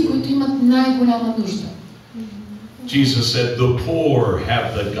онези, които имат най-голяма нужда. Jesus said, the poor have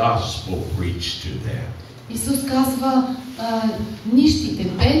the gospel preached to them. Исус казва, нищите,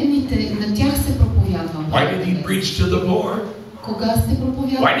 бедните, на тях се проповядва. Why did he preach to the poor? Кога сте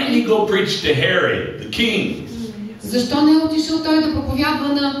проповядвали? Why didn't he go preach to Herod, the king? Защо не е отишъл той да проповядва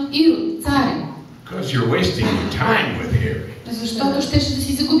на Ирод, царя? Because you're wasting your time with Herod. Защото щеше да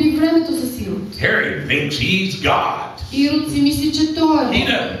си загуби времето с Ирод. Herod thinks he's God. Ирод си мисли, че той е He Бог.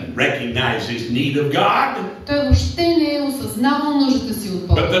 doesn't recognize his need of God. Той въобще не е осъзнавал нуждата си от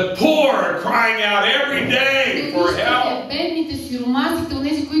Бога. But the poor are crying out every day for help. Бедните, сиромасите,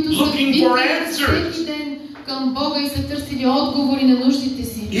 онези, които са Looking for answers. всеки ден към Бога и са търсили отговори на нуждите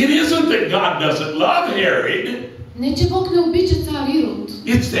си. It isn't that God doesn't love Herod. Не, че Бог не обича цар Ирод.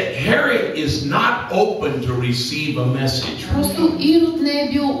 It's that Herod is not open to receive a message. Просто Ирод не е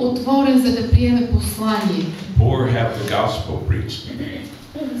бил отворен за да приеме послание. Poor have the gospel preached.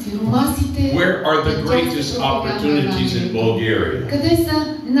 Сиромасите. Where are the greatest opportunities in Bulgaria? Къде са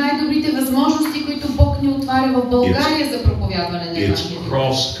най-добрите възможности, които Бог ни отваря в България за проповядване на It's Евангелието?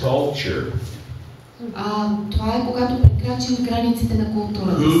 cross culture. Това е когато прекрачим границите на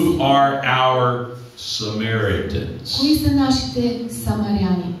културата. Who are our Samaritans? Кои са нашите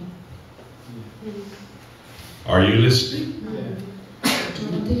самаряни? Are you listening?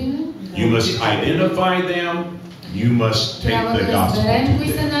 Чувате ли ме? You must identify them. You must take Трябва the да gospel разберем кои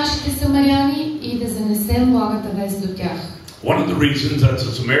to са them. нашите самаряни и да занесем благата вест до тях. One of the reasons that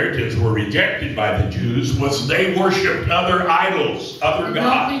the Samaritans were rejected by the Jews was they worshipped other idols, other Една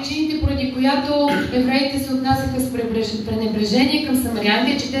от gods. причините, поради която евреите се отнасяха с пренебрежение към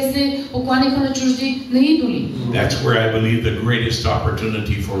самаряните, е, че те се покланяха на чужди, на идоли. That's where I believe the greatest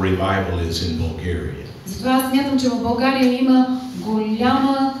opportunity for revival is in Bulgaria. Затова аз смятам, че в България има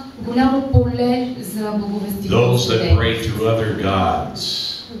голямо поле за благовестие. Those that pray to other gods,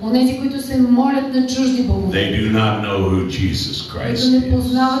 онези, които се молят на чужди богове, they do not know who Jesus които Christ не is.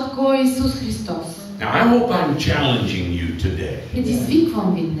 познават кой е Исус Христос. Now I hope I'm challenging you today.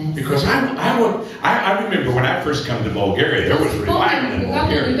 Предизвиквам ви днес. Because I remember when I first come to Bulgaria, there was revival in Когато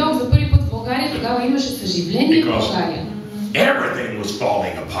Bulgaria. дойдох за първи път в България, тогава имаше съживление в България. Everything was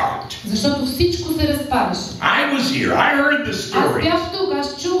falling apart. Защото всичко се разпадаше. I was here. I heard the Аз stories бях тук,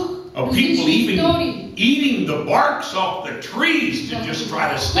 аз чух of people различни истории. eating the barks off the trees to just try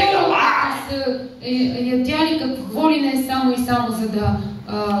to stay alive. Хора, които са ядяли какво ли не само и само за да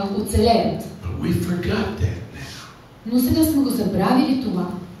оцелеят. But we forgot that now. Но сега сме го забравили това.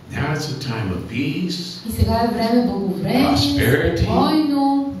 Now it's a time of peace. И сега е време благовремие,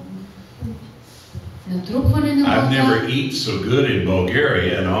 спокойно, натрупване на I've Бога. never eaten so good in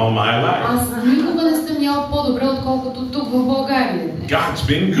Bulgaria in all my life. Аз никога не съм ял по-добре, отколкото тук в България днес. God's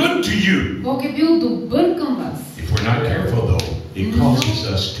been good to you. Бог е бил добър към вас. If we're not careful though, it causes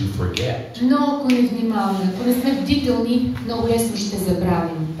us to forget. Но ако не внимаваме, ако не сме бдителни, много лесно ще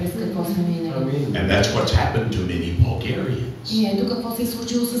забравим през какво сме минали. And that's what's happened to many Bulgarians. И ето какво се е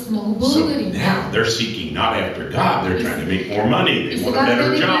случило с много So българи. now they're seeking not after God, they're trying to make more money, И they want сега a те better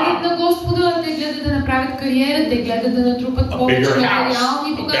не гледат job, на Господа, те гледат да направят кариера, те гледат да натрупат повече bigger house,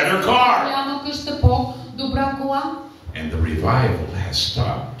 материални a богатства, better car. голяма къща, по-добра кола. and the revival has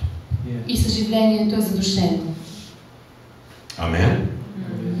stopped. И съживлението е задушено. Amen?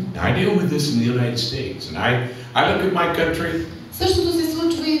 Now, I deal with this in the United States, and I look at my country. Същото се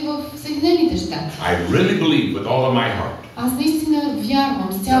случва и в Съединените щати. I really believe with all of my heart. Аз наистина вярвам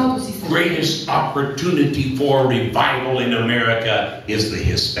с цялото си сърце. Greatest opportunity for revival in America is the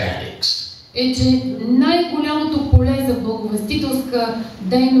Hispanics. е, че най-голямото поле за благовестителска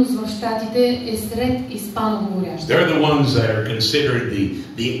дейност в щатите е сред испаноговорящи. They're the ones that are considered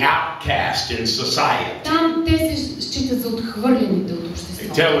the outcast in society. Там те се считат за отхвърлените от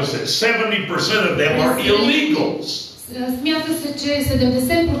обществото. They tell us that 70% of them are illegals. Смята се, че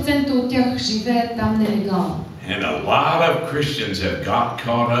 70% от тях живеят там нелегално. And a lot of Christians have got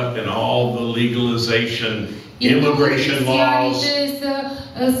caught up in all the legalization, immigration laws.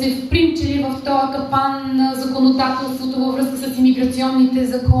 Са се впримчили в този капан на законодателството във връзка с имиграционните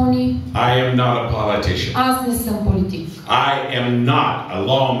закони. I am not a politician. Аз не съм политик. I am not a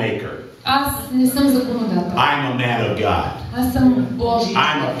lawmaker. Аз не съм законодател. I'm a man of God. Аз съм Божий.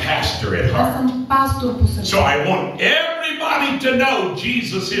 I'm a pastor at Аз heart. съм пастор по сърце. So I want everybody to know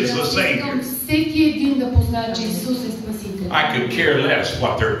Jesus is the Savior. Всеки един да познае, че Исус е Спасител. I could care less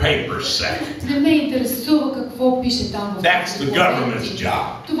what their papers say. Не ме интересува какво пише там в That's the government's job.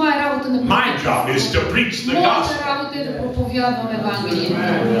 Това е работа на My job is to preach the Моята gospel. работа е да проповядвам Евангелието.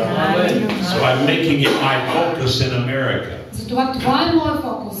 So I'm making it my focus in America. Затова това е моят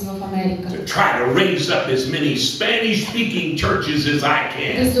фокус в Америка. To try to raise up as many Spanish-speaking churches as I Да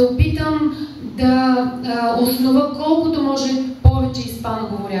can. се опитам да основа колкото може повече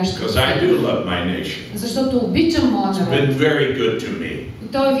испаноговорящи. Because I do love my nation. Защото обичам моя It's народ. been very good to me.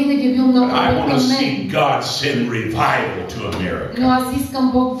 Той винаги е бил много But I добър want to към see мен. God send revival to America. Но аз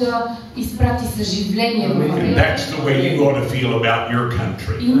искам Бог да изпрати съживление в And Америка. that's the way you ought to feel about your И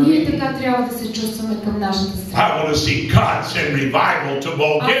country. ние така трябва да се чувстваме към нашата страна. I want to see God send revival to Аз искам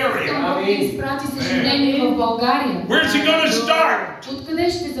Bulgaria. Бог да изпрати съживление в България. Where's he going to start? Откъде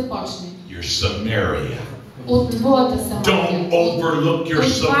ще започне? Your Samaria. От твоята Самария. Don't overlook your От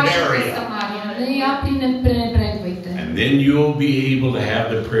вашата Samaria. Самария. Не я пренебрегвайте. And then you'll be able to have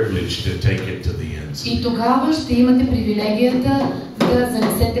the privilege to take it to the ends. И тогава ще имате привилегията да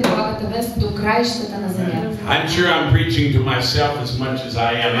занесете благата вест до краищата на земята. I'm sure I'm preaching to myself as much as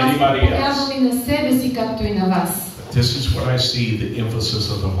I am Аз anybody else. проповядвам и на себе си, както и на вас. This is what I see the emphasis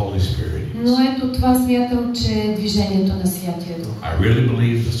of the Holy Spirit is. Но ето това смятам, че е движението на Святия Дух. I really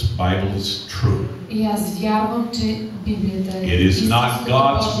believe this Bible is true. И аз вярвам, че Библията е It is not истинското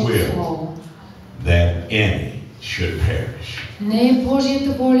God's Божие will Слово. that any should perish, Не е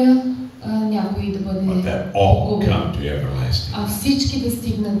Божията воля някой да бъде but that all погубен, come to everlasting. а всички да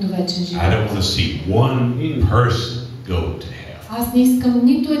стигнат до вечен живот. I don't want to see one person go to hell. Аз не искам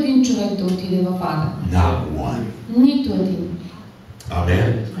нито един човек да отиде в ада. Not one. Нито един.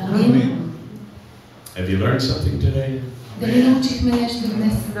 Amen. Амин. Have you learned something today? Дали научихме нещо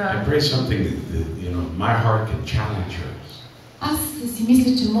днес? I pray something that my heart can challenge yours. Аз си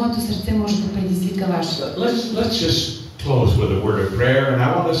мисля, че моето сърце може да предизвика вашето. Let's just close with a word of prayer, and I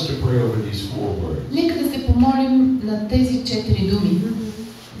want us to pray over these 4 words. Нека да се помолим на тези 4 думи.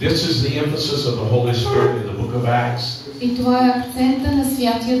 This is the emphasis of the Holy Spirit in the book of Acts. И това е акцента на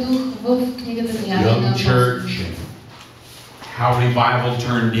Святия Дух в книгата Деяния на Young апостолите. church, and how revival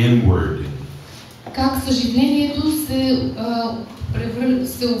turned inward. Как съживлението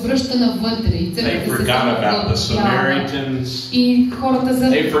се обръща навътре и They църквата се forgot about the самоуправлява. Samaritans. И хората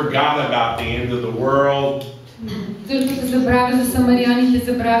They forgot about the end of the world. Църквата забравя за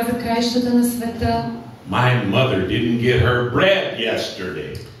самаряните, забравя за краищата на света. My mother didn't get her bread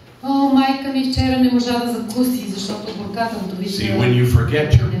yesterday. О, майка ми вчера не можа да закуси, защото горката вдовица. See, when you forget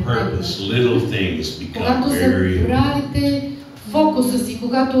your purpose, little things become Когато very. забравите фокуса си,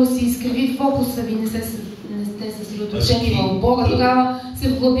 когато си изкриви фокуса ви, не сте съсредоточени в Бога, тогава се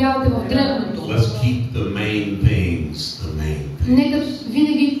вглъбявате в древното. Let's keep the main things the main things. Нека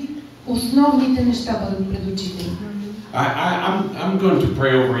винаги основните неща бъдат пред очите. I'm going to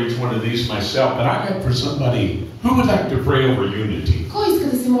pray over each one of these myself, but I'd like for somebody who would like to pray over unity. Кой иска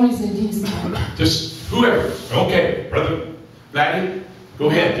да се моли за единство? Just whoever. Okay, brother Laddie, go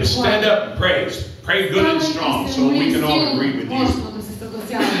ahead. Just stand up and pray. Pray good and strong so we can all agree with you. Да се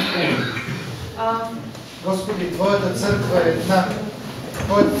съгласяваме с теб. Господи, Твоята църква е една.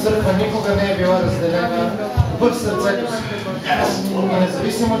 Твоята църква никога не е била разделена в сърцето си. И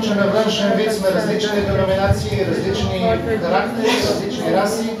независимо, че на външен вид сме различни деноминации, различни характери, различни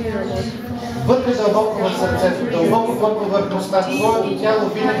раси, вътре дълбоко в сърцето, дълбоко под повърхността, Твоето тяло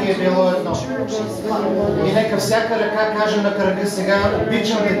винаги е било едно. И нека всяка ръка каже на кръга сега,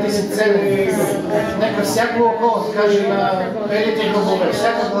 обичам те, ти си ценен. Нека всяко око каже на белите гробове,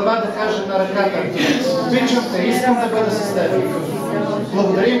 всяка глава да каже на ръката, обичам те, искам да бъда с теб.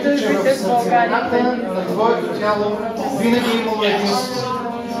 Благодарим те, че в сърцевината на Твоето тяло винаги е имало единство.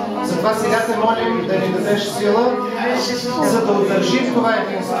 Затова сега те молим да ни дадеш сила, за да удържим това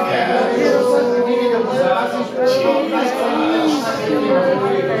единство. Да го съхраним и да го запазим,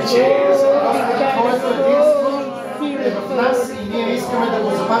 Твоето единство е в нас и ние искаме да го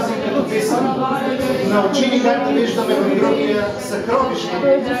запазим като писано. Научи ни как да виждаме в другия съкровище.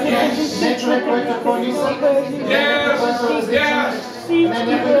 Не човек, който е по-нисък, не някой, който е различен, не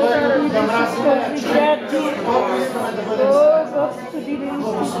някой, който да мразим, а човек, който искаме да бъдем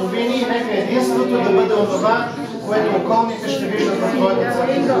благословени и нека единството да бъде онова, което околните ще виждат в Твоята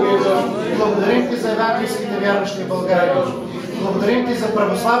църква. Благодарим Ти за евангелските вярващи в България. Благодарим Ти за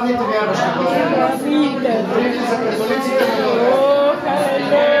православните вярващи в България. Благодарим Ти за католиците в България.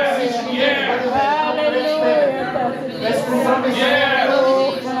 Без компромис.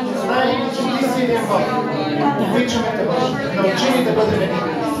 Знаем, че Ти си един Бог. Обичаме Те, Боже. Научи ни да бъдем един.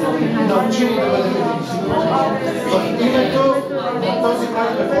 Научи ни да бъдем един. В името на този,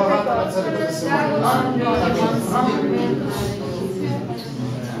 който е главата на църквата се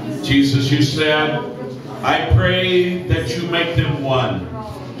Jesus, you said, I pray that you make them one.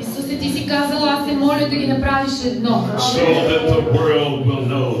 Исусе, Ти си казал, аз се моля да ги направиш едно. So that the world will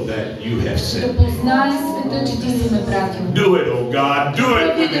know that you have sent. Да познае света, че Ти си ме пратил. Do it, oh God, do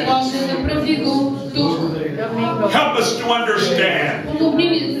it. Прави, Боже, направи го тук. Help us to understand. Помогни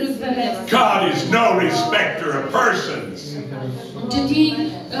ми да разберем. God is no respecter of persons. Че Ти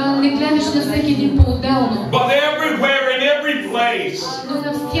не гледаш на всеки един по-отделно. But everywhere in every place. Но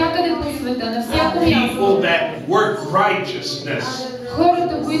навсякъде по света, на всяко People място. that work righteousness.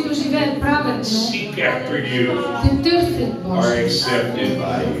 Хората, които живеят праведно, Seek after you. те търсят Are Боже accepted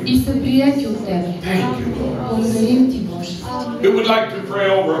by you. и са приети от Тебе. Thank you, Lord. Благодарим Ти, Боже. Who would like to pray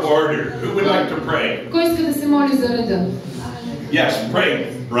over order? Who would like to pray? Кой иска да се моли за реда? Yes, pray,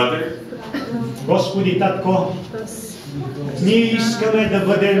 brother. Господи, Татко, ние искаме да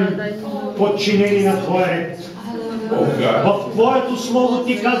бъдем подчинени на Твоя ред. Oh God. В Твоето Слово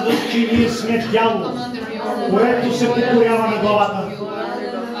Ти казваш, че ние сме тяло, което се покорява на главата.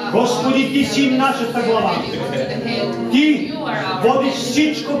 Господи, Ти си нашата глава. Ти водиш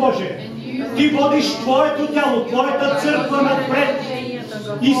всичко, Боже. Ти водиш Твоето тяло, Твоята църква напред.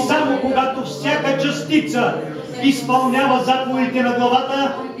 И само когато всяка частица изпълнява заповедите на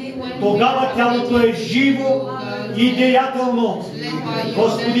главата, тогава тялото е живо и деятелно.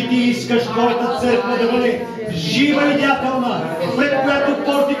 Господи, Ти искаш Твоята църква да бъде жива и деятелна, пред която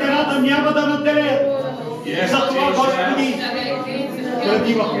портите на Ада няма да наделеят. Затова, Господи,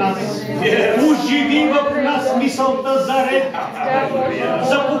 гради в нас, оживи в нас мисълта за ред,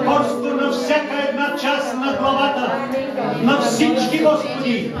 за покорство на всяка една част на главата, на всички,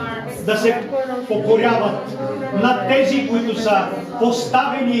 Господи, да се покоряват на тези, които са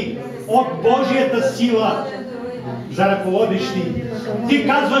поставени от Божията сила за ръководещи. Ти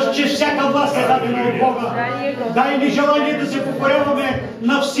казваш, че всяка власт е дадена от Бога. Дай ни желание да се покоряваме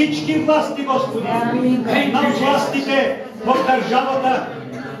на всички власти, Господи. На властите в държавата,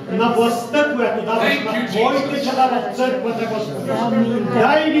 на властта, която даваш на Твоите чада в църквата, Господи.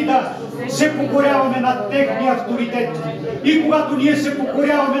 Дай ни да се покоряваме на техния авторитет. И когато ние се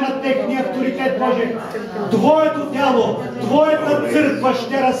покоряваме на техния авторитет, Боже, Твоето тяло, Твоята църква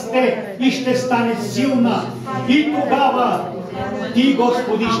ще расте и ще стане силна. И тогава Ти,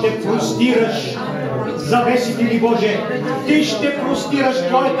 Господи, ще простираш завесите ни, Боже. Ти ще простираш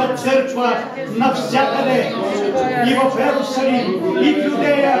Твоята църква навсякъде. И в Ерусалим, и в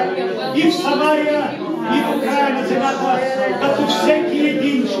Юдея, и в Самария, и до края на земята, като всеки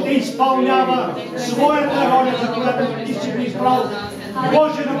един ще изпълнява своята роля, за която Ти си го избрал.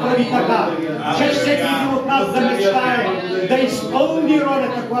 Боже, направи така, че всеки един от нас да мечтае да изпълни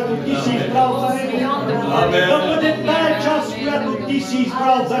ролята, която Ти си избрал за него. Да бъде тая част, която Ти си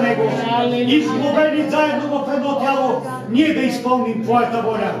избрал за него. Изглобени заедно в едно тяло, ние да изпълним Твоята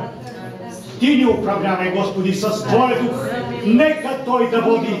воля. Ти ни управлявай, Господи, с Твоя дух. Нека Той да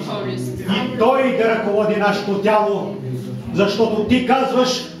води и Той да ръководи нашето тяло. Защото Ти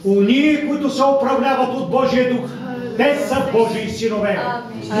казваш, уния, които се управляват от Божия дух, те са Божии синове.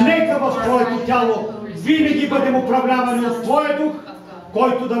 Нека в Твоето тяло винаги бъдем управлявани от Твоя дух,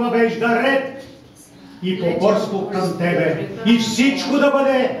 който да въвежда ред и покорство към Тебе. И всичко да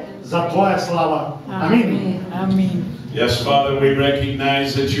бъде за Твоя слава. Амин. Амин. Yes, Father, we recognize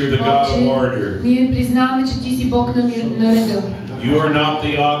that you're the God of order. Ние признаваме, че Ти си Бог на реда. You are not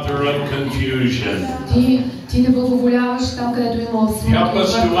the author of confusion. Ти не благоволяваш там, където има смут. Help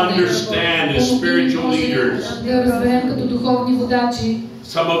us to understand as spiritual leaders. Да разберем като духовни водачи.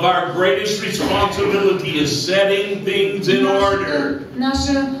 Some of our greatest responsibility is setting things in order.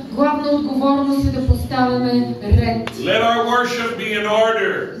 Наша главна отговорност е да поставяме ред. Let our worship be in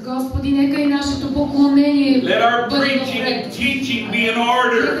order. Господи, нека и нашето поклонение Let our бъде preaching в ред. and teaching be in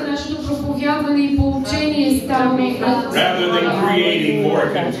order. Нека нашето проповядване и поучение става в ред. Rather than creating more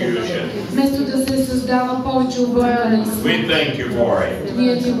confusion. Вместо да се създава повече объркване. We thank you for it.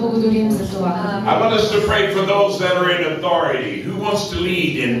 Ние ти благодарим за това. I want us to pray for those that are in authority. Who wants to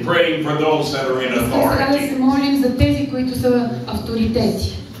lead in praying for those that are in Искам сега да authority? се молим за тези, които са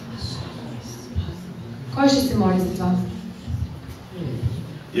авторитети. Кой ще се моли за това?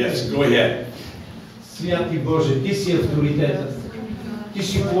 Yes, go ahead. Святи Боже, Ти си авторитетът. Ти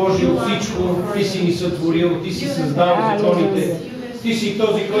си положил всичко, Ти си ни сътворил, Ти си създал законите. Ти си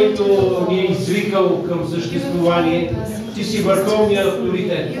този, който ни е извикал към съществувание. Ти си върховният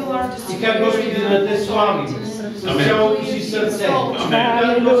авторитет. И как, Господи, да те славим с цялото си сърце.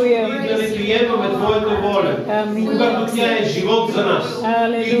 Как, Господи, да не приемаме Твоята воля, когато тя е живот за нас.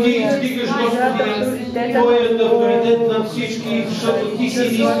 И Ти издигаш, Господи, Твоят авторитет над всички, защото Ти си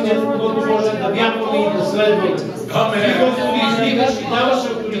единственият, който може да вярваме и да следваме. И, Господи, издигаш и даваш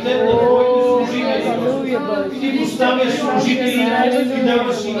авторитет на Твоите служители. И Ти поставяш служители и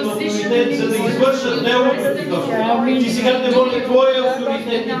даваш им авторитет, за да извършат делото Ти, Господи. И сега те моля Твоя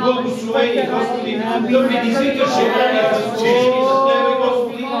авторитет и благословение, Господи, да предизвикаш желание за служители за Тебе,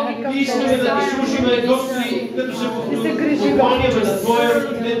 Господи. И искаме да Ти служиме, Господи, като се поклоняме на Твоя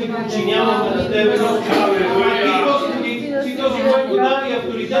авторитет и подчиняваме на Тебе, Господи. И, Господи, Ти този, който даде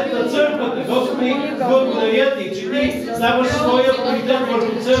авторитет на църквата, Господи, благодаря Ти, че Ти даваш Твоя авторитет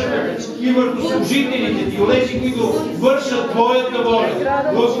върху църквата и върху служителите Ти, онези, които вършат Твоята воля.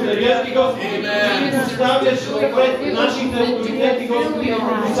 Благодаря Ти, Господи, Ти поставяш пред нашите авторитети, Господи,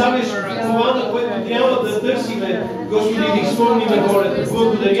 поставяш това, на което трябва да търсиме, Господи, да изпълниме волята.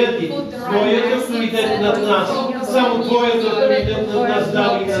 Благодаря Ти, Твоят авторитет над нас, само Твоят авторитет над нас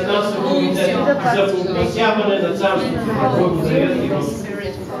дава и на нас авторитет за погасяване на царството. Благодаря Ти, Господи.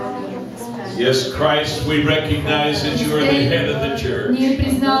 Yes, Christ, we recognize that you are the head of the church. Ние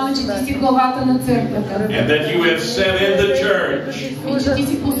признаваме, че Ти си главата на църквата. And that you have set in the church И че Ти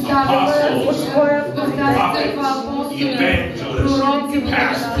си поставил в тази църква апостоли, пророци,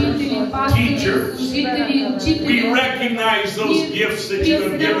 учители, пастори, служители, учители. We recognize those gifts that you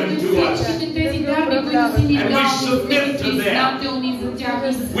have given to us. Тези дарби, които си ни дал, submit to them. признателни за тях.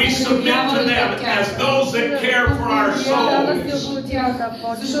 We submit to them as those that care for our souls.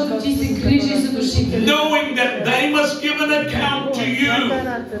 Защото Ти се грижиш за душите. Knowing that they must give an account to you.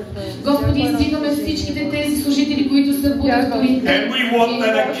 Господи, издигаме всичките тези служители, които са под авторитет. And we want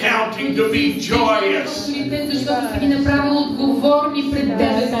that accounting to be joyous. Защото си ги направил отговорни пред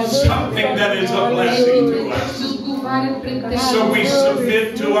Тебе. Something that is a blessing to us. So we submit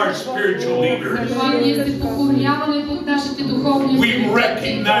to our spiritual leaders. We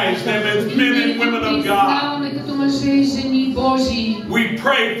recognize them as men and women of God. We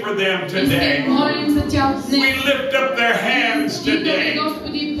pray for them today. We lift up their hands today.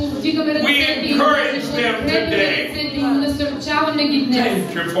 We encourage them today. Thank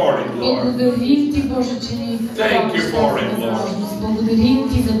you for it, Lord. Thank you for it, Lord.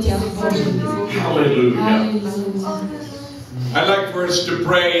 Hallelujah. I'd like for us to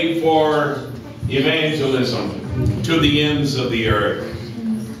pray for evangelism to the ends of the earth.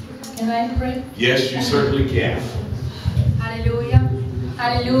 Can I pray? Yes, you certainly can. Hallelujah.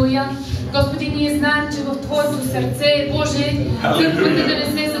 Hallelujah. Господи, ние знаем, че в Твоето сърце, Боже, църквата да не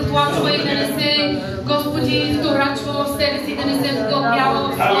се затлачва и да не се, Господи, вторачва в себе си, да не се вглъбява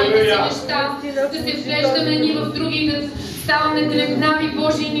в своите си неща, да се вглеждаме ни в други, да ставаме дребнави,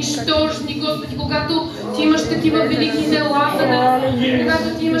 Боже, и нищожни, Господи, когато Ти имаш такива велики дела за нас,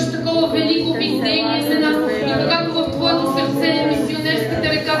 когато Ти имаш такова велико видение за нас, и когато в Твоето сърце мисионерската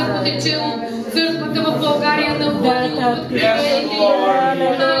река да потече от църквата в България на води, от откривените.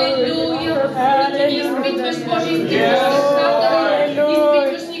 Алелуя! И Ти ни изпитваш, Боже, изпитваш сърцата ни,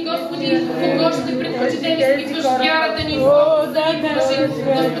 изпитваш ни, Господи, кого ще предпочетем, изпитваш вярата ни, Боже.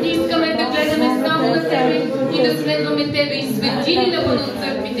 Господи, искаме да гледаме само на Тебе и да следваме Тебе. И свети ни да бъдат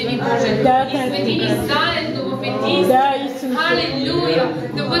църквите ни, Боже. И свети ни заедно в единство. Алелуя!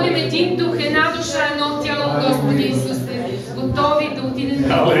 Да бъдем един дух, една душа, едно тяло, Господи Исусе. Готови да отидем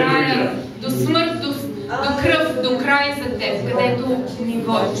до края, до смърт, до кръв, до край за Теб, където ни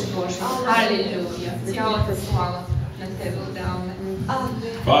водиш, Боже. Алелуя! Цялата слава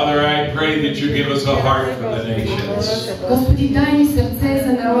Father, I pray that you give us a heart for the nations. Господи, дай ни сърце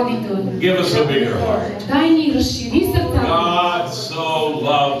за народите. Give us a bigger heart. Дай ни разшири сърцата. God so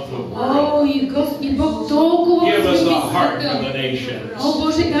loved the world. О, и Господи Бог толкова Give us a възлюби heart for света. the nations. О,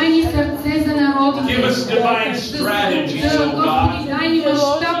 Боже, дай ни сърце за народите. Give us divine strategies, oh God. Господи, дай ни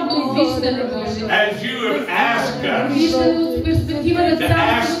мащабно виждане, Боже. As you have asked us Виждане от перспектива на to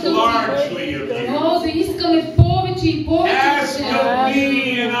ask царството. largely of you. О, да искаме повече и повече. Ask of me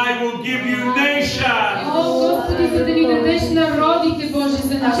and I will give you nations. О, Господи, за да ни дадеш народите, Боже,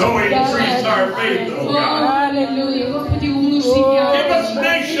 за нашата So increase our faith, oh God. Алелуя, Господи, умножи вярата. Give us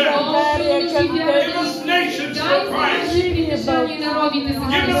nations. О, умножи вярата. Give us nations Дай for за Christ. нашите държави народите за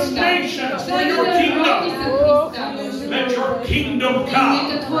Give us Христа. nations for Дай your народи kingdom. за Христа, Боже. Let your kingdom Нека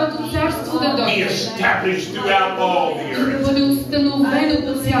come. Твоето царство да Be дойде. established throughout all the Да earth. бъде установено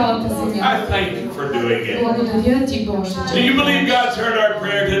по цялата земя. I thank you for doing it. Благодаря Ти, Боже. Do you believe God's heard our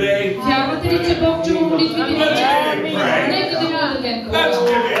prayer today?